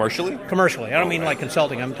 Commercially? Commercially. I don't mean like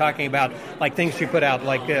consulting. I'm talking about like things you put out,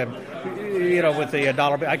 like, with the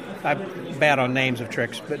dollar. I'm bad on names of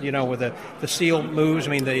tricks, but, with the seal moves,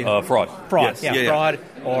 I mean the... Fraud. Fraud, yes. fraud,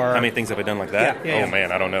 or... How many things have I done like that? Yeah. Oh,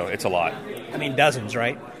 man, I don't know. It's a lot. I mean, dozens,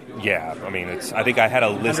 right? Yeah, I mean, I think I had a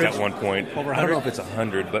list Hundreds? at one point. Over 100? I don't know if it's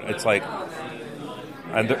 100, but it's like...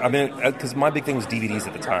 because my big thing was DVDs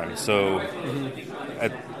at the time, so...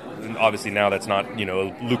 And obviously now that's not,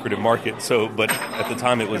 a lucrative market. So, but at the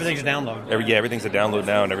time it was... Everything's download. Everything's a download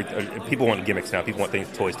now, and people want gimmicks now. People want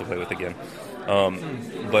toys to play with again.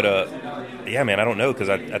 Yeah, man, I don't know, because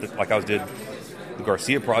I did the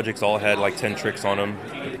Garcia projects all had like 10 tricks on them.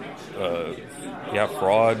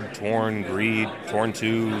 Fraud, Torn, Greed, Torn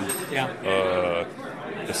 2. Yeah.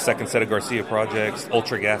 The second set of Garcia projects,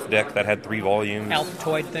 Ultra Gaff deck that had 3 volumes.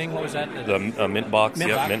 Altoid thing, what was that? The Mint Box.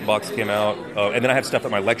 Mint Box came out. And then I have stuff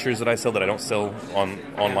at my lectures that I sell that I don't sell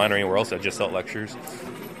online or anywhere else. I just sell at lectures.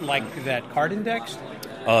 Like that card index?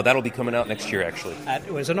 That'll be coming out next year, actually.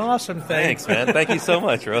 That was an awesome thing. Thanks, man. Thank you so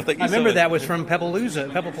much, bro. Thank you. I remember so much. that was from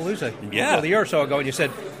Pebblepalooza. Yeah. A year or so ago, and you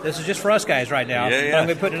said, this is just for us guys right now. Yeah. But I'm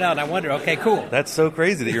going to put it out, and I wonder, okay, cool. That's so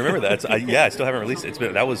crazy that you remember that. I still haven't released it.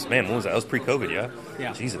 When was that? That was pre-COVID, yeah?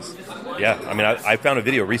 Yeah. Jesus. Yeah, I mean, I found a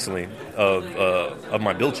video recently of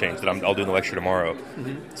my build change that I'll do in the lecture tomorrow.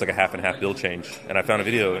 Mm-hmm. It's like a half and half build change. And I found a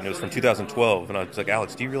video, and it was from 2012. And I was like,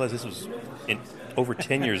 Alex, do you realize this was over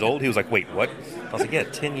 10 years old? He was like, wait, what? I was like, yeah,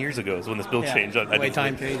 10 years ago is when this build changed. The way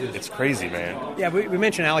time changes. It's crazy, man. Yeah, we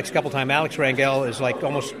mentioned Alex a couple times. Alex Rangel is like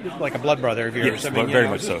almost like a blood brother of yours. Yes, very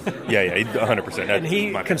much so. Yeah, 100%. And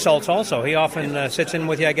he consults also. He often sits in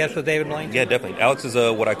with you, I guess, with David Blaine? Yeah, definitely. Alex is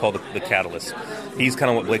what I call the catalyst. He's kind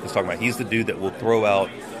of what Blake was talking about. He's the dude that will throw out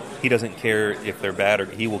he doesn't care if they're bad, or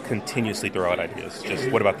he will continuously throw out ideas. Just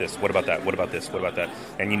what about this? What about that? What about this? What about that?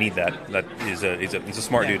 And you need that. That is he's a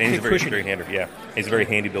smart dude, and he's a very handy. Yeah, he's a very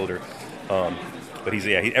handy builder. But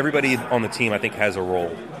everybody on the team I think has a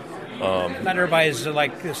role. Not everybody's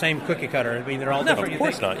like the same cookie cutter. I mean, they're all different. Of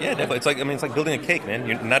course not. Yeah, definitely. It's like building a cake, man.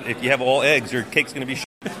 You're not, if you have all eggs, your cake's going to be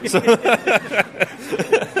so.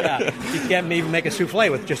 Yeah, you can't even make a souffle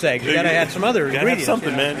with just eggs. You got to add some other ingredients. Have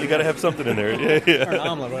something, man. You got to have something in there. Yeah. Or an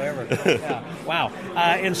omelet, whatever. Yeah. Wow.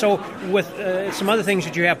 And so, with some other things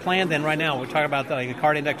that you have planned, then right now, we're talking about the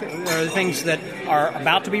card index. Are there things that are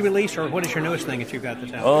about to be released, or what is your newest thing that you've got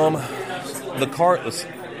this out? The card.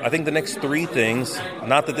 I think the next 3 things,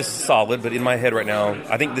 not that this is solid, but in my head right now,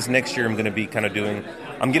 I think this next year I'm going to be kind of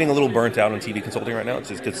I'm getting a little burnt out on TV consulting right now.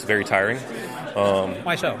 It's very tiring.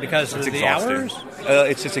 Why so? Because of the hours?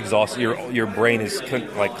 It's just exhausting. Your brain is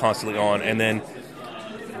like constantly on. And then,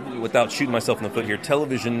 without shooting myself in the foot here,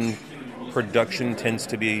 television production tends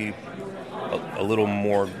to be a little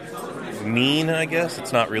more mean, I guess.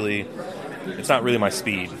 It's not really my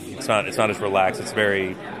speed. It's not as relaxed. It's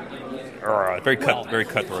very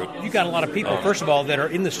cutthroat. You got a lot of people, first of all, that are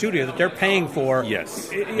in the studio that they're paying for.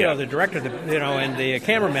 Yes. You know, the director, and the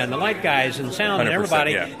cameraman, the light guys, and sound, and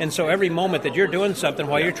everybody. Yeah. And so every moment that you're doing something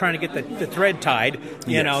while you're trying to get the thread tied,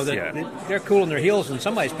 they're cooling their heels, and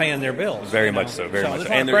somebody's paying their bills. Very much so. Very much so.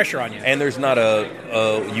 There's a lot of pressure on you. And there's not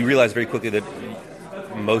you realize very quickly that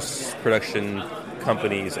most production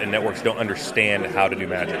companies and networks don't understand how to do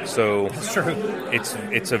magic. So that's true.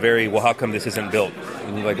 It's a very, well, how come this isn't built?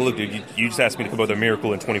 And you're like, look, dude, you just asked me to come up with a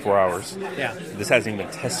miracle in 24 hours. Yeah. This hasn't even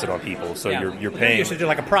been tested on people, so you're paying. They're used to do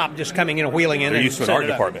like a prop just coming in and wheeling in. They're used to an art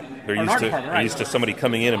department. They're used to somebody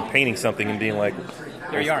coming in and painting something and being like,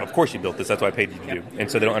 there you are. Of course you built this. That's what I paid you to do.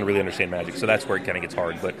 And so they don't really understand magic. So that's where it kind of gets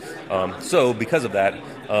hard. But so because of that,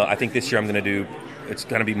 I think this year it's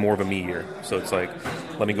going to be more of a me year. So it's like,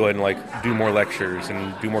 let me go ahead and do more lectures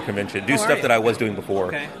and do more convention, stuff that I was doing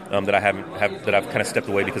before, that I've kind of stepped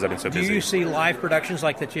away because I've been so busy. Do you see live productions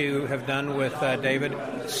like that you have done with David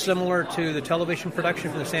similar to the television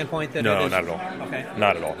production from the standpoint that No, not at all. Okay.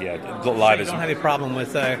 Not at all. Yeah, live so you don't have a problem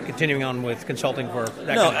with continuing on with consulting for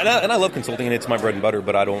that? No, and I love consulting, and it's my bread and butter.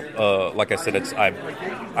 But I don't. Like I said,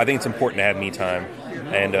 I think it's important to have me time.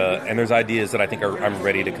 And there's ideas that I think I'm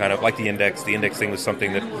ready to kind of, like the index. The index thing was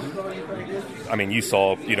something that, I mean, you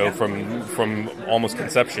saw, from almost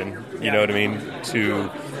conception, you know what I mean,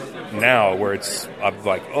 to now where I'm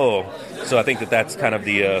like, oh. So I think that's kind of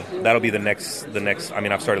that'll be the next. I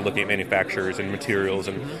mean, I've started looking at manufacturers and materials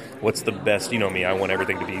and what's the best. You know me, I want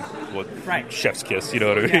everything to be chef's kiss. You know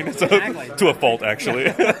what I mean? Yeah, exactly. To a fault, actually.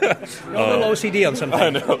 A little OCD on something.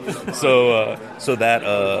 I know. So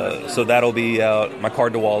that'll be out. My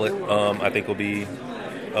card to wallet, I think, will be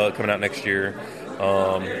coming out next year.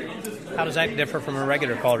 How does that differ from a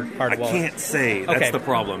regular card wallet? I can't say. That's the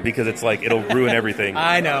problem, because it's like it'll ruin everything.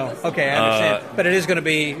 I know. Okay, I understand. But it is going to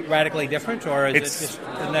be radically different, or is it just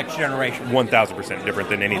the next generation? 1,000% different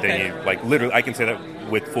than anything. Okay. Literally, I can say that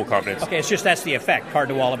with full confidence. Okay, it's just that's the effect, card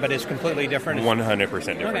to wallet, but it's completely different. 100%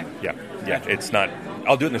 different. Okay. Yeah. Gotcha. It's not.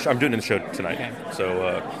 I'll do it in the show. I'm doing it in the show tonight. Okay.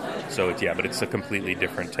 So it's but it's a completely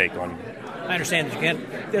different take on. I understand. Again,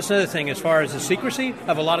 that's another thing as far as the secrecy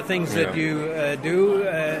of a lot of things that you do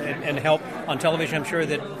and help on television. I'm sure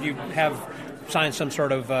that you have signed some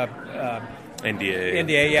sort of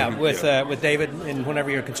NDA, with David, and whenever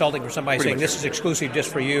you're consulting for somebody saying this is exclusive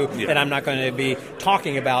just for you, and I'm not going to be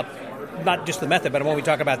talking about not just the method, but I won't be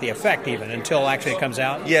talking about the effect even until actually it comes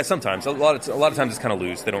out. Yeah, sometimes a lot of times it's kind of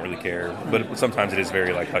loose. They don't really care, but sometimes it is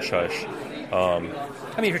very like hush hush. I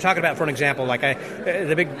mean, if you're talking about, for an example, like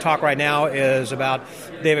the big talk right now is about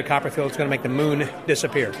David Copperfield's going to make the moon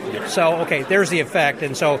disappear. Yeah. So, okay, there's the effect,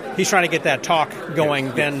 and so he's trying to get that talk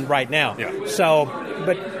going then right now. Yeah. So,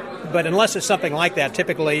 but unless it's something like that,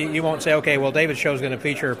 typically you won't say, okay, well, David's show is going to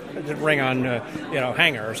feature the Ring on,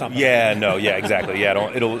 hanger or something. Yeah, no, yeah, exactly.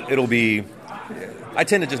 Yeah, it'll be. I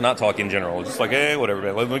tend to just not talk in general. Just like, hey, whatever,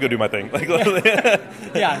 man. Let me go do my thing.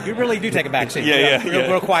 Yeah, you really do take a back seat. Yeah.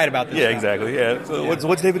 Real quiet about this. Yeah, stuff. Exactly. Yeah. So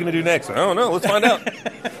what's David going to do next? I don't know. Let's find out.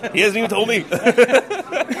 He hasn't even told me.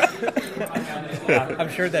 I'm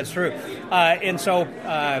sure that's true. And so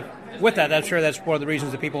with that, I'm sure that's one of the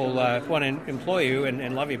reasons that people want to employ you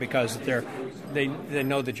and love you, because they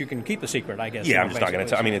know that you can keep a secret, I guess. Yeah, I'm just not going to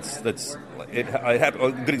tell. I mean, it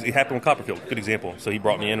happened. It happened with Copperfield. Good example. So he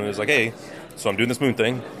brought me in and was like, hey, so I'm doing this moon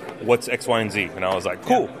thing. What's X, Y, and Z? And I was like,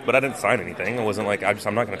 cool. Yeah. But I didn't sign anything. I wasn't like,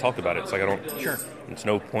 I'm not going to talk about it. It's like, I don't. Sure. There's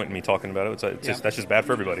no point in me talking about it. That's just bad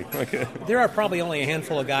for everybody. There are probably only a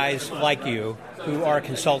handful of guys like you who are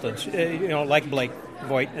consultants, like Blake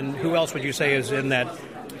Voigt. And who else would you say is in that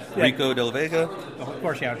Rico De La Vega. Oh, of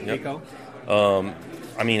course, yeah, Yep. Rico.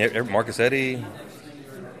 I mean, Marcus Eddy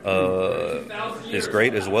is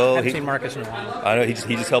great as well. I haven't seen Marcus in a while. I know he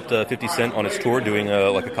just helped 50 Cent on his tour, doing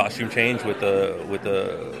like a costume change with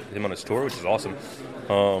him on his tour, which is awesome.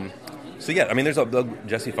 So yeah, I mean, there's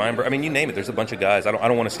Jesse Feinberg. I mean, you name it. There's a bunch of guys. I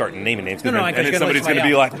don't want to start naming names. No, and then somebody's going to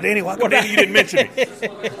be like, Danny, why Danny, you didn't mention me?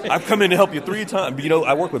 I've come in to help you 3 times. You know,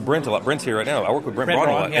 I work with Brent a lot. Brent's here right now. I work with Brent Braun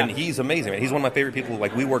a lot, and he's amazing. Man. He's one of my favorite people.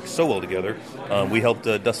 Like, we work so well together. We helped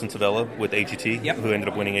Dustin Tavella with AGT, who ended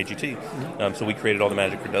up winning AGT. So we created all the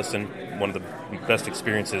magic for Dustin. One of the best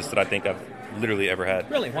experiences that I think I've literally ever had.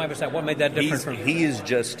 Really? Why was that? What made that different? He is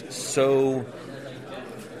just so...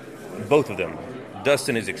 Both of them.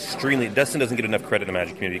 Dustin doesn't get enough credit in the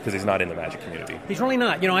Magic community because he's not in the Magic community. He's really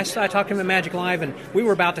not. You know, I talked to him at Magic Live, and we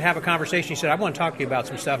were about to have a conversation. He said, I want to talk to you about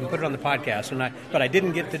some stuff and put it on the podcast, but I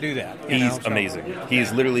didn't get to do that. He's amazing. He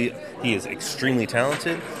is extremely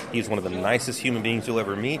talented. He's one of the nicest human beings you'll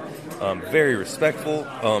ever meet. Very respectful.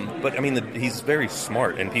 But, I mean, he's very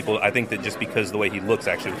smart, and I think that just because of the way he looks,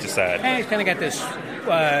 actually, which is sad. Yeah, he's kind of got this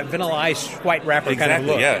Vanilla Ice white rapper exactly, kind of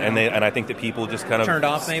look. Yeah, and I think that people just kind of... Turned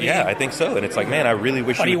off, maybe? Yeah, I think so. And it's like, man, I really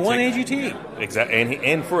wish but he won AGT. Exactly,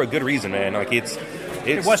 and for a good reason, man. Like,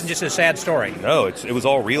 it wasn't just a sad story. No, it was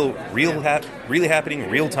all really happening,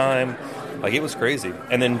 real time. Like, it was crazy.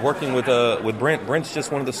 And then working with Brent. Brent's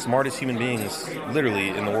just one of the smartest human beings, literally,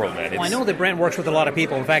 in the world, man. Well, I know that Brent works with a lot of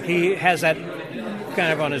people. In fact, he has that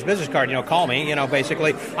kind of on his business card, call me,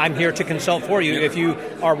 basically, I'm here to consult for you. If you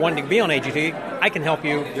are wanting to be on AGT, I can help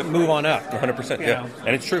you move on up. 100%, yeah.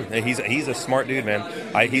 And it's true. He's a smart dude,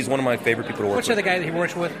 man. He's one of my favorite people to work with. What's the other guy that he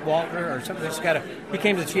works with, Walter, or something? He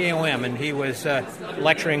came to the TAOM, and he was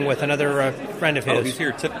lecturing with another friend of his. Oh, he's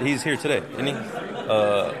here today, isn't he?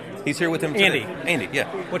 He's here with him today. Andy, yeah.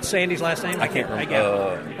 What's Andy's last name? I can't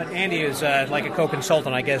remember. But Andy is like a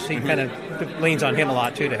co-consultant, I guess. He kind of leans on him a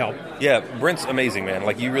lot, too, to help. Yeah, Brent's amazing, man.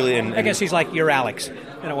 Like, you really... I guess he's like your Alex,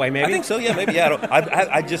 in a way, maybe? I think so, yeah, maybe. Yeah,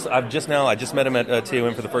 I just met him at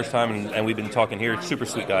TOM for the first time, and we've been talking here. Super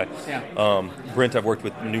sweet guy. Yeah. Brent I've worked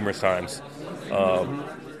with numerous times.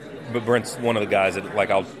 But Brent's one of the guys that,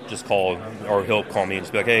 like, I'll just call, or he'll call me and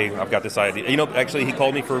just be like, hey, I've got this idea. Actually, he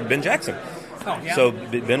called me for Ben Jackson. Oh, yeah. So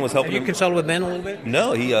Ben was helping him. You consulted with Ben a little bit?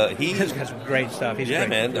 No, He's got some great stuff. He's great.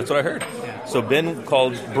 Man, that's what I heard. Yeah. So Ben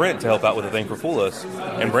called Brent to help out with a thing for Fool Us.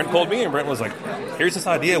 And Brent called me, and Brent was like, here's this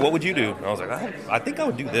idea. What would you do? And I was like, I think I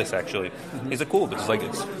would do this, actually. He's like, cool. But it's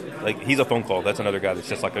like he's a phone call. That's another guy that's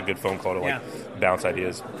just like a good phone call to bounce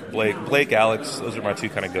ideas. Blake, Alex, those are my two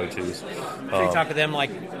kind of go-tos. So you talk to them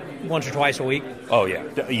like once or twice a week? Oh, yeah.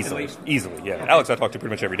 Easily, yeah. Okay. Alex I talk to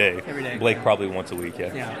pretty much every day. Every day. Blake probably once a week,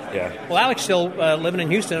 yeah. Well, Alex still living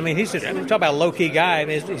in Houston. I mean, he's just, talk about a low-key guy. I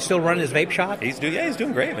mean, he's still running his vape shop. He's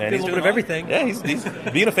doing great, man. He's doing a little bit of everything. Yeah, he's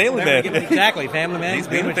being a family man. Exactly, family man. He's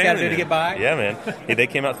doing what you got to do to get by. Yeah, man. They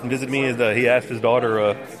came out and visited me, and he asked his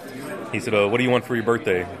daughter, he said, what do you want for your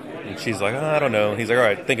birthday? And she's like, I don't know. He's like, all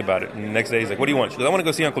right, think about it. And the next day, he's like, what do you want? She goes, I want to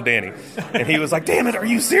go see Uncle Danny. And he was like, damn it, are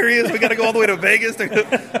you serious? We got to go all the way to Vegas?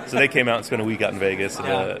 So they came out and spent a week out in Vegas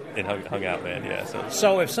and hung out, man. Yeah.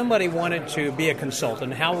 So if somebody wanted to be a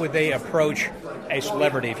consultant, how would they approach a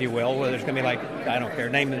celebrity, if you will, whether it's going to be like, I don't care,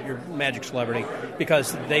 name your magic celebrity,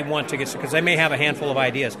 because they want to get, because they may have a handful of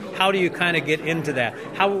ideas. How do you kind of get into that?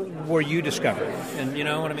 How were you discovered? And you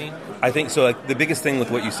know what I mean? I think so. The biggest thing with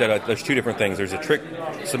what you said, there's two different things. There's a trick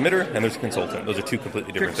submitter and there's a consultant. Those are two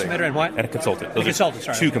completely different things. Trick submitter and what? And a consultant. Those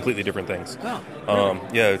are two completely different things. Oh.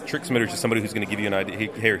 Yeah, trick submitter is just somebody who's going to give you an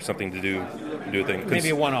idea. Here's something to do a thing. Maybe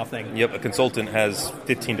a one-off thing. Yep, a consultant has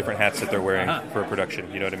 15 different hats that they're wearing for a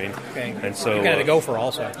production. You know what I mean? Okay. And so you got to go for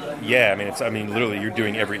also. Yeah, I mean, literally, you're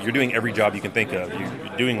doing every job you can think of.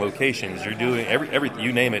 You're doing locations. You're doing every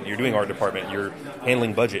you name it. You're doing art department. You're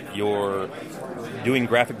handling budget. You're doing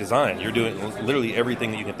graphic design. You're doing literally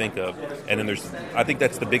everything that you can think of. And then I think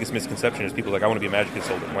that's the biggest misconception is people are like, I want to be a magic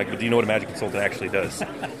consultant. I'm like, but do you know what a magic consultant actually does?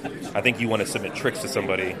 I think you want to submit tricks to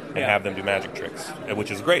somebody and have them do magic tricks,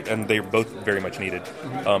 which is great, and they're both very much needed.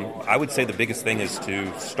 I would say the biggest thing is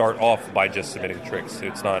to start off by just submitting tricks.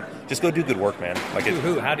 It's not, just go do good work, man. Like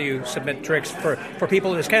how do you submit tricks for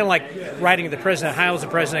people? It's kind of like writing to the president. How is the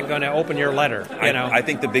president going to open your letter? I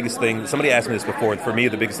think the biggest thing, somebody asked me this before, and for me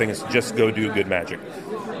the biggest thing is just go do good magic.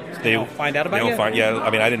 They don't find out about it? Yeah,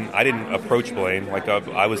 I mean, I didn't approach Blaine. Like,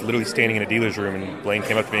 I was literally standing in a dealer's room, and Blaine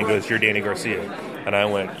came up to me and goes, "You're Danny Garcia." And I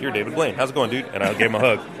went, "You're David Blaine. How's it going, dude?" And I gave him a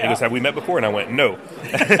hug. And he goes, "Have we met before?" And I went, "No."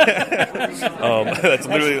 That's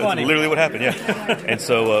literally what happened, yeah. And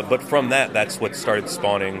so, but from that's what started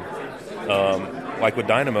spawning. Like with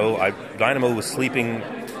Dynamo, Dynamo was sleeping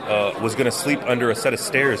was going to sleep under a set of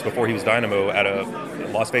stairs before he was Dynamo at a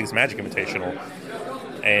Las Vegas Magic Invitational.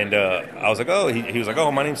 And I was like, oh, he was like,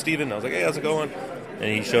 oh, my name's Steven. I was like, hey, how's it going? And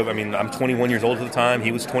he showed, I'm 21 years old at the time.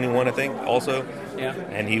 He was 21, I think, also. Yeah.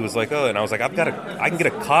 And he was like, oh, and I was like, I can get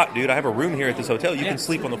a cot, dude. I have a room here at this hotel. You can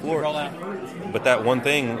sleep on the floor. Roll out. But that one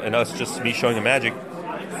thing, and me showing him magic,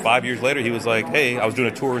 5 years later, he was like, hey, I was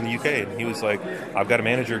doing a tour in the UK, and he was like, I've got a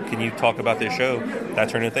manager. Can you talk about this show? That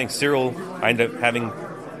turned into a thing. Cyril, I ended up having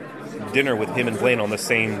dinner with him and Blaine on the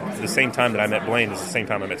same time that I met Blaine is the same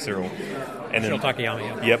time I met Cyril. And then,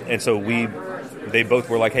 Takayama, Yep. And so they both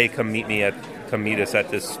were like, hey, come meet us at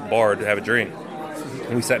this bar to have a drink.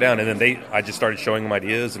 And we sat down, and then I just started showing them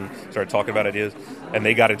ideas and started talking about ideas, and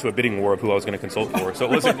they got into a bidding war of who I was going to consult for. So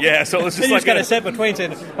it wasn't, so it was just you like just got to sit between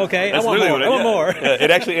saying, okay, I want more.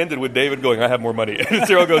 It actually ended with David going, I have more money. And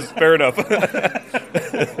Cyril goes, fair enough.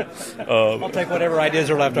 I'll take whatever ideas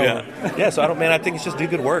are left over. Yeah. So I think it's just do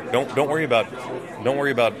good work. Don't worry about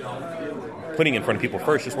putting in front of people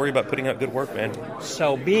first. Just worry about putting out good work, man.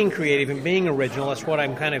 So being creative and being original, that's what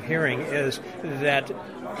I'm kind of hearing, is that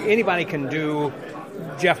anybody can do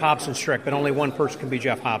Jeff Hobson's trick, but only one person can be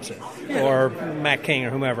Jeff Hobson or Matt King or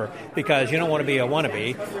whomever, because you don't want to be a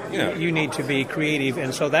wannabe. Yeah. You need to be creative,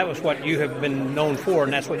 and so that was what you have been known for,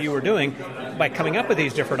 and that's what you were doing by coming up with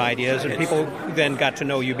these different ideas, and people then got to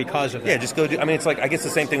know you because of that. Yeah, just go do. It's like, I guess the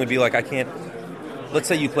same thing would be like, I can't. Let's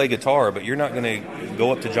say you play guitar, but you're not going to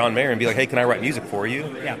go up to John Mayer and be like, hey, can I write music for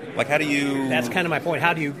you? Yeah. Like, how do you... That's kind of my point.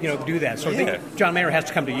 How do you do that? So John Mayer has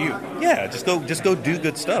to come to you. Yeah, just go do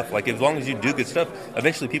good stuff. Like, as long as you do good stuff,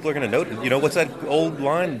 eventually people are going to notice. What's that old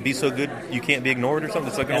line? Be so good you can't be ignored or something?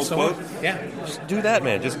 It's like an old quote. Yeah. Just do that,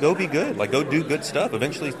 man. Just go be good. Like, go do good stuff.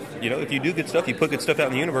 Eventually, if you do good stuff, you put good stuff out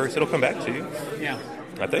in the universe, it'll come back to you. Yeah.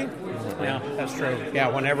 I think. Yeah, that's true. Yeah,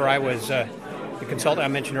 whenever I was... the consultant I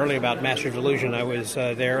mentioned earlier about Master of Illusion, I was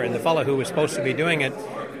there, and the fellow who was supposed to be doing it,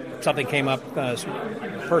 something came up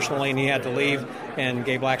personally, and he had to leave, and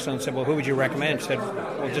Gabe Blackstone said, well, who would you recommend? He said,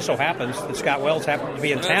 well, it just so happens that Scott Wells happened to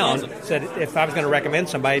be in town. Awesome. Said, if I was going to recommend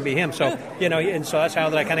somebody, it'd be him. So, and so that's how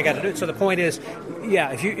that I kind of got to do it. So the point is,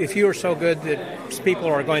 if you are so good that people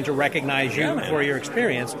are going to recognize you for your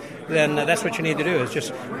experience, then that's what you need to do, is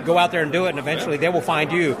just go out there and do it, and eventually they will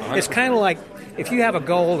find you. It's kind of like, if you have a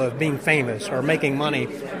goal of being famous or making money,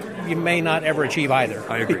 you may not ever achieve either.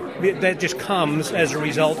 I agree. That just comes as a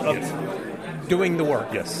result of doing the work.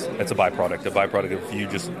 Yes, that's a byproduct of you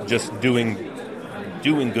just doing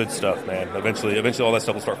good stuff, man. Eventually all that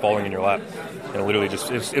stuff will start falling in your lap, and literally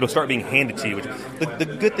it'll start being handed to you. Which the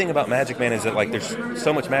good thing about Magic, man, is that like there's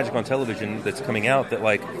so much magic on television that's coming out that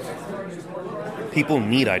like people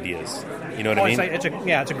need ideas. You know what I mean?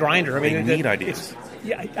 It's a grinder. They need ideas.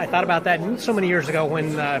 I thought about that so many years ago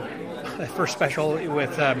when the first special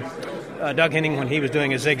with Doug Henning, when he was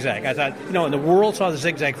doing a zigzag. I thought, and the world saw the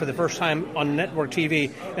zigzag for the first time on network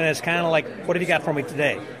TV, and it's kind of like, what have you got for me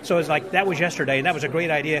today? So it's like, that was yesterday, and that was a great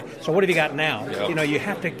idea. So what have you got now? Yep. You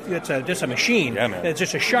have to, it's just a machine. Yeah, man. It's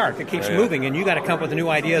just a shark. It keeps moving, and you got to come up with new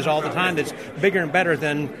ideas all the time that's bigger and better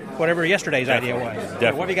than whatever yesterday's idea was.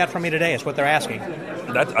 Definitely. What have you got for me today? Is what they're asking.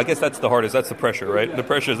 I guess that's the hardest. That's the pressure, right? The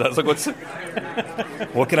pressure is that's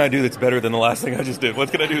like, what can I do that's better than the last thing I just did?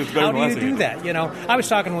 What can I do that's better than the last thing? How do you do that? I was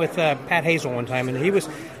talking with Pat Hazel one time, and he was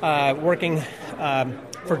working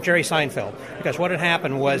for Jerry Seinfeld, because what had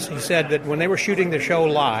happened was he said that when they were shooting the show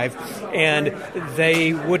live, and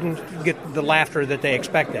they wouldn't get the laughter that they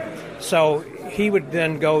expected, so he would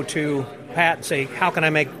then go to Pat and say, how can I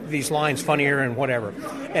make these lines funnier and whatever?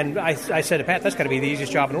 And I said to Pat, that's got to be the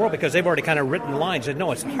easiest job in the world, because they've already kind of written the lines. He said,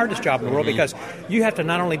 no, it's the hardest job in the world, because you have to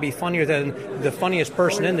not only be funnier than the funniest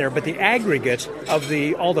person in there, but the aggregate of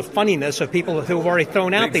all the funniness of people who have already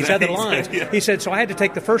thrown out these other lines. Yeah. He said, so I had to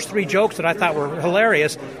take the first 3 jokes that I thought were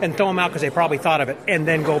hilarious and throw them out because they probably thought of it, and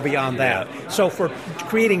then go beyond that. Yeah. So for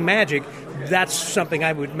creating magic, that's something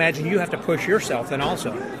I would imagine you have to push yourself then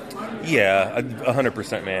also. Yeah,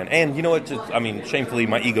 100%, man. And you know what? Shamefully,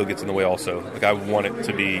 my ego gets in the way also. Like, I want it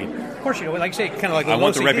to be... Of course, like I say, kind of like... I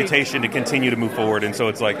want the reputation to continue to move forward, and so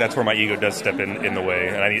it's like, that's where my ego does step in the way,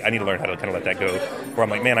 and I need to learn how to kind of let that go, where I'm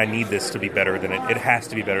like, man, I need this to be better than it. It has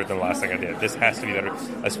to be better than the last thing I did. This has to be better.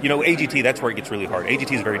 AGT, that's where it gets really hard.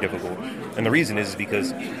 AGT is very difficult, and the reason is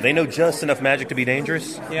because they know just enough magic to be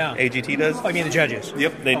dangerous. Yeah. AGT does. Oh, I mean the judges.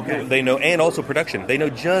 Yep. They know, and also production. They know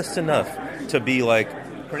just enough to be like...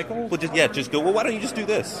 Critical? Well, just go, well, why don't you just do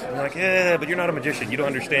this? I'm like, but you're not a magician. You don't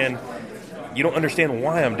understand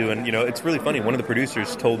why I'm doing, it's really funny. One of the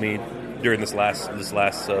producers told me during this last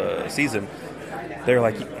season, they're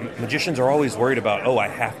like, magicians are always worried about, I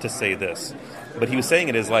have to say this. But he was saying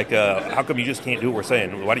it as like, how come you just can't do what we're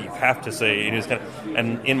saying? Why do you have to say?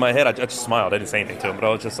 And in my head, I just smiled. I didn't say anything to him, but I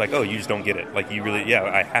was just like, oh, you just don't get it. Like you really,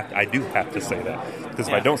 I do have to say that, because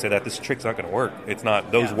if I don't say that, this trick's not going to work. It's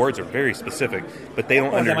not. Those words are very specific, but they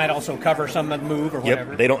don't. Or they might also cover some move or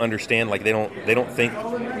whatever. Yep, they don't understand. Like they don't think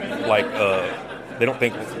like they don't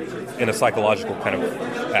think in a psychological kind of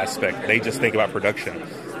aspect. They just think about production.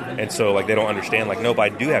 And so, like, they don't understand, like, no, but I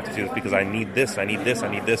do have to do this because I need this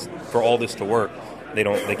for all this to work. They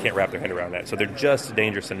can't wrap their head around that. So they're just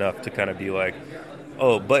dangerous enough to kind of be like,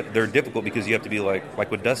 oh, but they're difficult because you have to be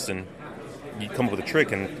like with Dustin, you come up with a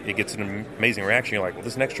trick and it gets an amazing reaction. You're like, well,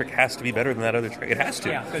 this next trick has to be better than that other trick. It has to.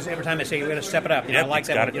 Yeah, because every time they say, you got to step it up. I like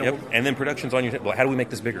that. And then production's on your head. Well, how do we make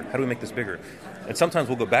this bigger? How do we make this bigger? And sometimes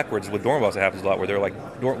we'll go backwards. With Dornbos, it happens a lot where they're like,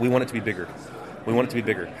 we want it to be bigger. We want it to be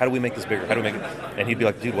bigger. How do we make this bigger? How do we make it? And he'd be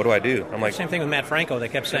like, dude, what do I do? I'm like... Same thing with Matt Franco. They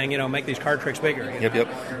kept saying, make these card tricks bigger.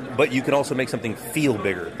 Yep. But you can also make something feel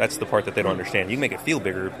bigger. That's the part that they don't understand. You can make it feel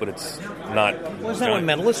bigger, but it's not... Well, isn't that what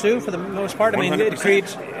medalists do for the most part? 100%. I mean, it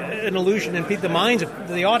creates an illusion in the minds of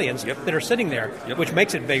the audience that are sitting there, which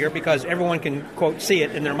makes it bigger because everyone can, quote, see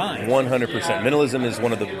it in their mind. 100%. Mentalism is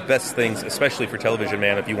one of the best things, especially for television,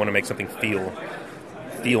 man, if you want to make something feel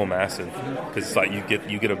massive, because it's like you get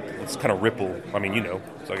this kind of ripple. I mean,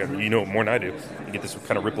 it's like you know it more than I do. You get this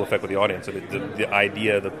kind of ripple effect with the audience. The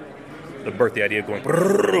idea, the birth, the idea of going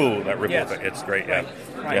that ripple effect. It's great. Right.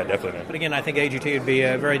 Yeah, definitely. Man. But again, I think AGT would be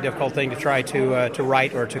a very difficult thing to try to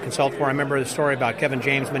write or to consult for. I remember the story about Kevin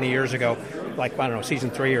James many years ago, like, I don't know,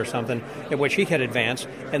 season 3 or something, in which he had advanced.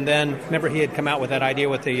 And then, remember, he had come out with that idea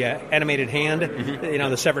with the animated hand,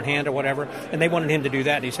 the severed hand or whatever. And they wanted him to do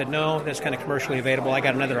that. And he said, no, that's kind of commercially available. I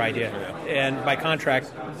got another idea. Yeah. And by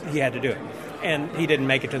contract, he had to do it. And he didn't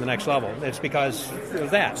make it to the next level. It's because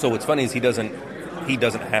of that. So what's funny is he doesn't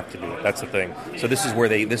have to do it. That's the thing. So this is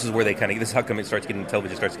how come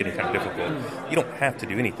television starts getting kind of difficult. You don't have to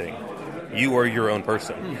do anything. You are your own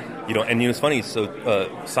person. And it's funny. So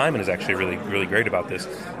Simon is actually really, really great about this.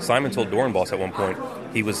 Simon told Dornbos at one point,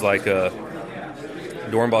 he was like,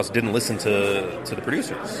 Dornbos didn't listen to the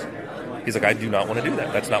producers. He's like, I do not want to do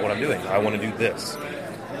that. That's not what I'm doing. I want to do this.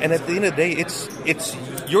 And at the end of the day, it's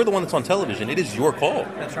you're the one that's on television. It is your call.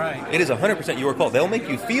 That's right. It is 100% your call. They'll make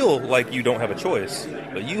you feel like you don't have a choice,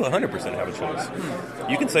 but you 100% have a choice.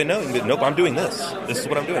 You can say no. You can go, nope, I'm doing this. This is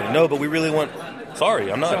what I'm doing. No, but we really want...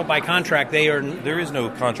 Sorry, I'm not... So by contract, they are... There is no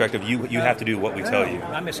contract of you have to do what we tell you.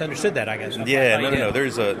 I misunderstood that, I guess. Yeah, no. There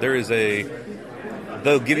is a...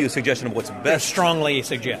 They'll give you a suggestion of what's best. They'll strongly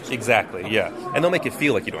suggest. Exactly, yeah. And they'll make you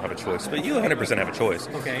feel like you don't have a choice. But you 100% have a choice.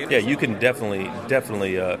 Okay. Yeah, you can definitely...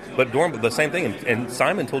 but the same thing, and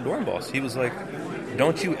Simon told Dornbos, he was like,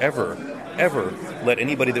 don't you ever let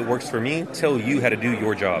anybody that works for me tell you how to do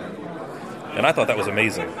your job. And I thought that was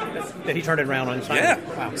amazing. That he turned it around on Simon?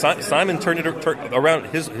 Yeah. Wow. Simon turned it around.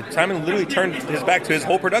 Simon literally turned his back to his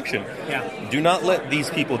whole production. Yeah. Do not let these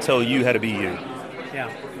people tell you how to be you.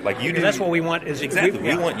 Yeah. Like you do. That's what we want. Is exactly.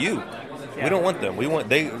 We want you. Yeah. We don't want them. We want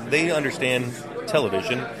they understand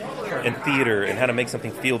television and theater and how to make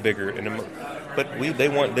something feel bigger. But at the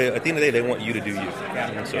end of the day, they want you to do you. Yeah.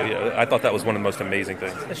 And so I thought that was one of the most amazing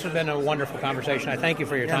things. This has been a wonderful conversation. I thank you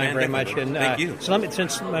for your time very much. And thank you. So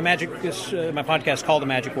since my podcast is called The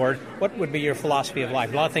Magic Word, what would be your philosophy of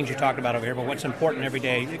life? A lot of things you talked about over here, but what's important every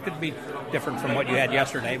day? It could be different from what you had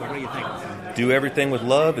yesterday, but what do you think? Do everything with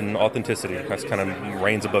love and authenticity. That's kind of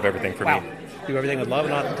reigns above everything for me. Do everything with love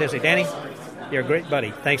and authenticity. Danny, you're a great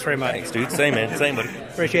buddy. Thanks very much. Thanks, dude. Same, man. Same, buddy.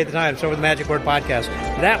 Appreciate the time. So with the Magic Word Podcast.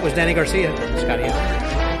 That was Danny Garcia. Scotty out.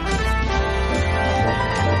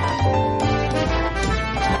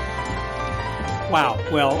 Wow.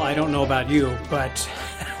 Well, I don't know about you, but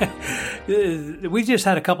we just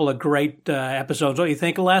had a couple of great episodes. What do you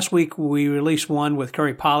think? Last week we released one with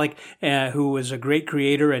Curry Pollock, who was a great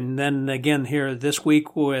creator, and then again here this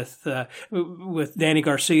week with Danny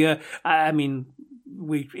Garcia. I mean,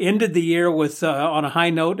 we ended the year with on a high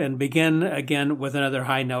note and begin again with another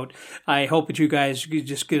high note. I hope that you guys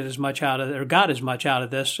just got as much out of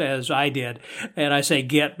this as I did. And I say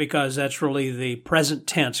get because that's really the present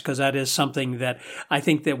tense, because that is something that I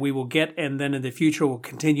think that we will get, and then in the future we'll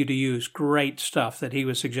continue to use. Great stuff that he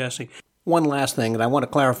was suggesting. One last thing that I want to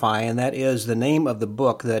clarify, and that is the name of the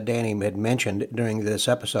book that Danny had mentioned during this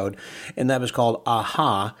episode, and that was called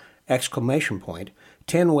Aha!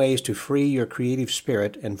 10 Ways to Free Your Creative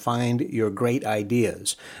Spirit and Find Your Great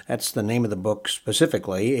Ideas. That's the name of the book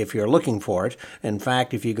specifically, if you're looking for it. In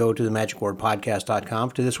fact, if you go to the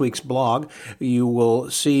magicwordpodcast.com to this week's blog, you will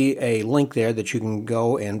see a link there that you can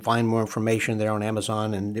go and find more information there on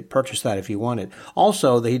Amazon and purchase that if you want it.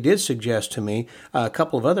 Also, he did suggest to me a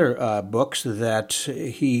couple of other books that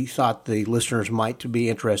he thought the listeners might be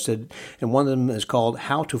interested in. One of them is called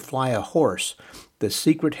How to Fly a Horse: The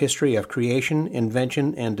Secret History of Creation,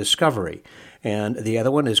 Invention, and Discovery. And the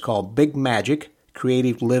other one is called Big Magic: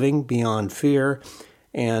 Creative Living Beyond Fear.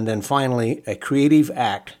 And then finally, A Creative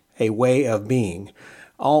Act, A Way of Being.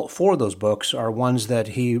 All four of those books are ones that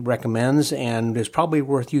he recommends and is probably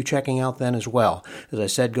worth you checking out then as well. As I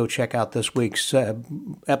said, go check out this week's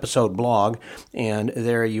episode blog, and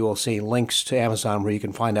there you will see links to Amazon where you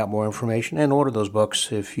can find out more information and order those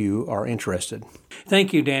books if you are interested.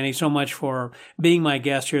 Thank you, Danny, so much for being my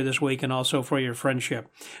guest here this week and also for your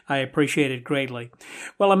friendship. I appreciate it greatly.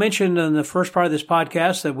 Well, I mentioned in the first part of this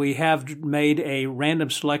podcast that we have made a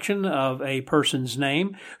random selection of a person's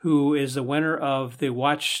name who is the winner of the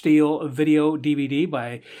Watch Steal video DVD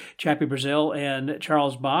by Chappie Brazil and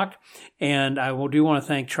Charles Bach. And I do want to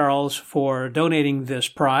thank Charles for donating this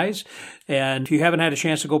prize. And if you haven't had a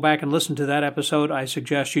chance to go back and listen to that episode, I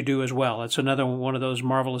suggest you do as well. It's another one of those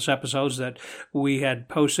marvelous episodes that we had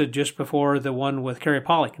posted just before the one with Carrie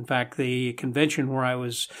Pollock. In fact, the convention where I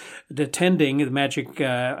was attending the Magic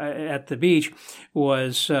at the Beach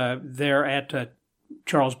was there at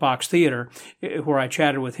Charles Bach's Theater, where I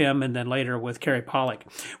chatted with him and then later with Carrie Pollock.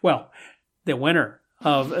 Well, the winner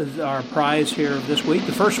of our prize here this week,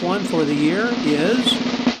 the first one for the year, is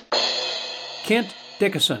Kent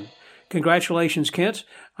Dickinson. Congratulations, Kent.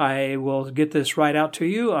 I will get this right out to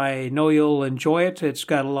you. I know you'll enjoy it. It's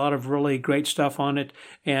got a lot of really great stuff on it.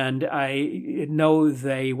 And I know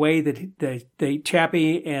the way that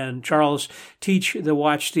Chappie and Charles teach the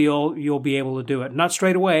watch steal, you'll be able to do it. Not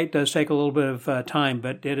straight away. It does take a little bit of time,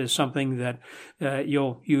 but it is something that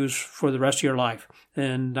you'll use for the rest of your life.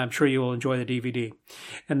 And I'm sure you will enjoy the DVD.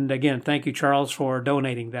 And again, thank you, Charles, for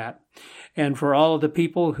donating that. And for all of the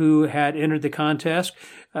people who had entered the contest,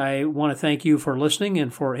 I want to thank you for listening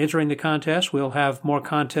and for entering the contest. We'll have more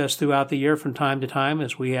contests throughout the year from time to time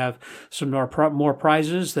as we have some more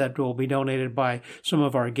prizes that will be donated by some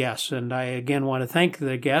of our guests. And I again want to thank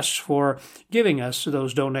the guests for giving us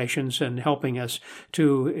those donations and helping us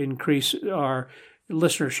to increase our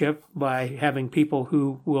listenership by having people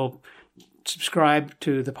who will subscribe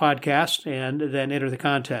to the podcast and then enter the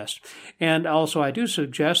contest. And also, I do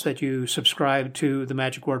suggest that you subscribe to the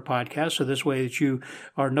Magic Word Podcast, so this way that you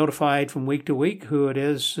are notified from week to week who it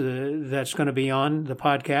is that's going to be on the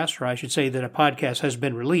podcast, or I should say that a podcast has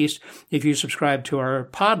been released. If you subscribe to our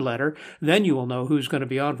pod letter, then you will know who's going to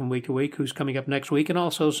be on from week to week, who's coming up next week, and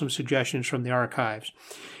also some suggestions from the archives.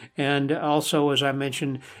 And also, as I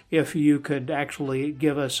mentioned, if you could actually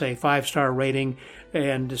give us a 5-star rating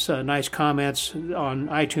and just nice comments on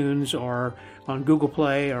iTunes or on Google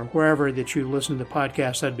Play or wherever that you listen to the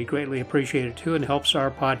podcast, that'd be greatly appreciated too, and helps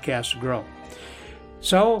our podcast grow.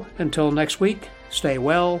 So, until next week, stay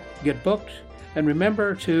well, get booked, and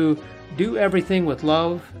remember to do everything with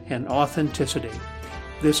love and authenticity.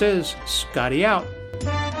 This is Scotty out.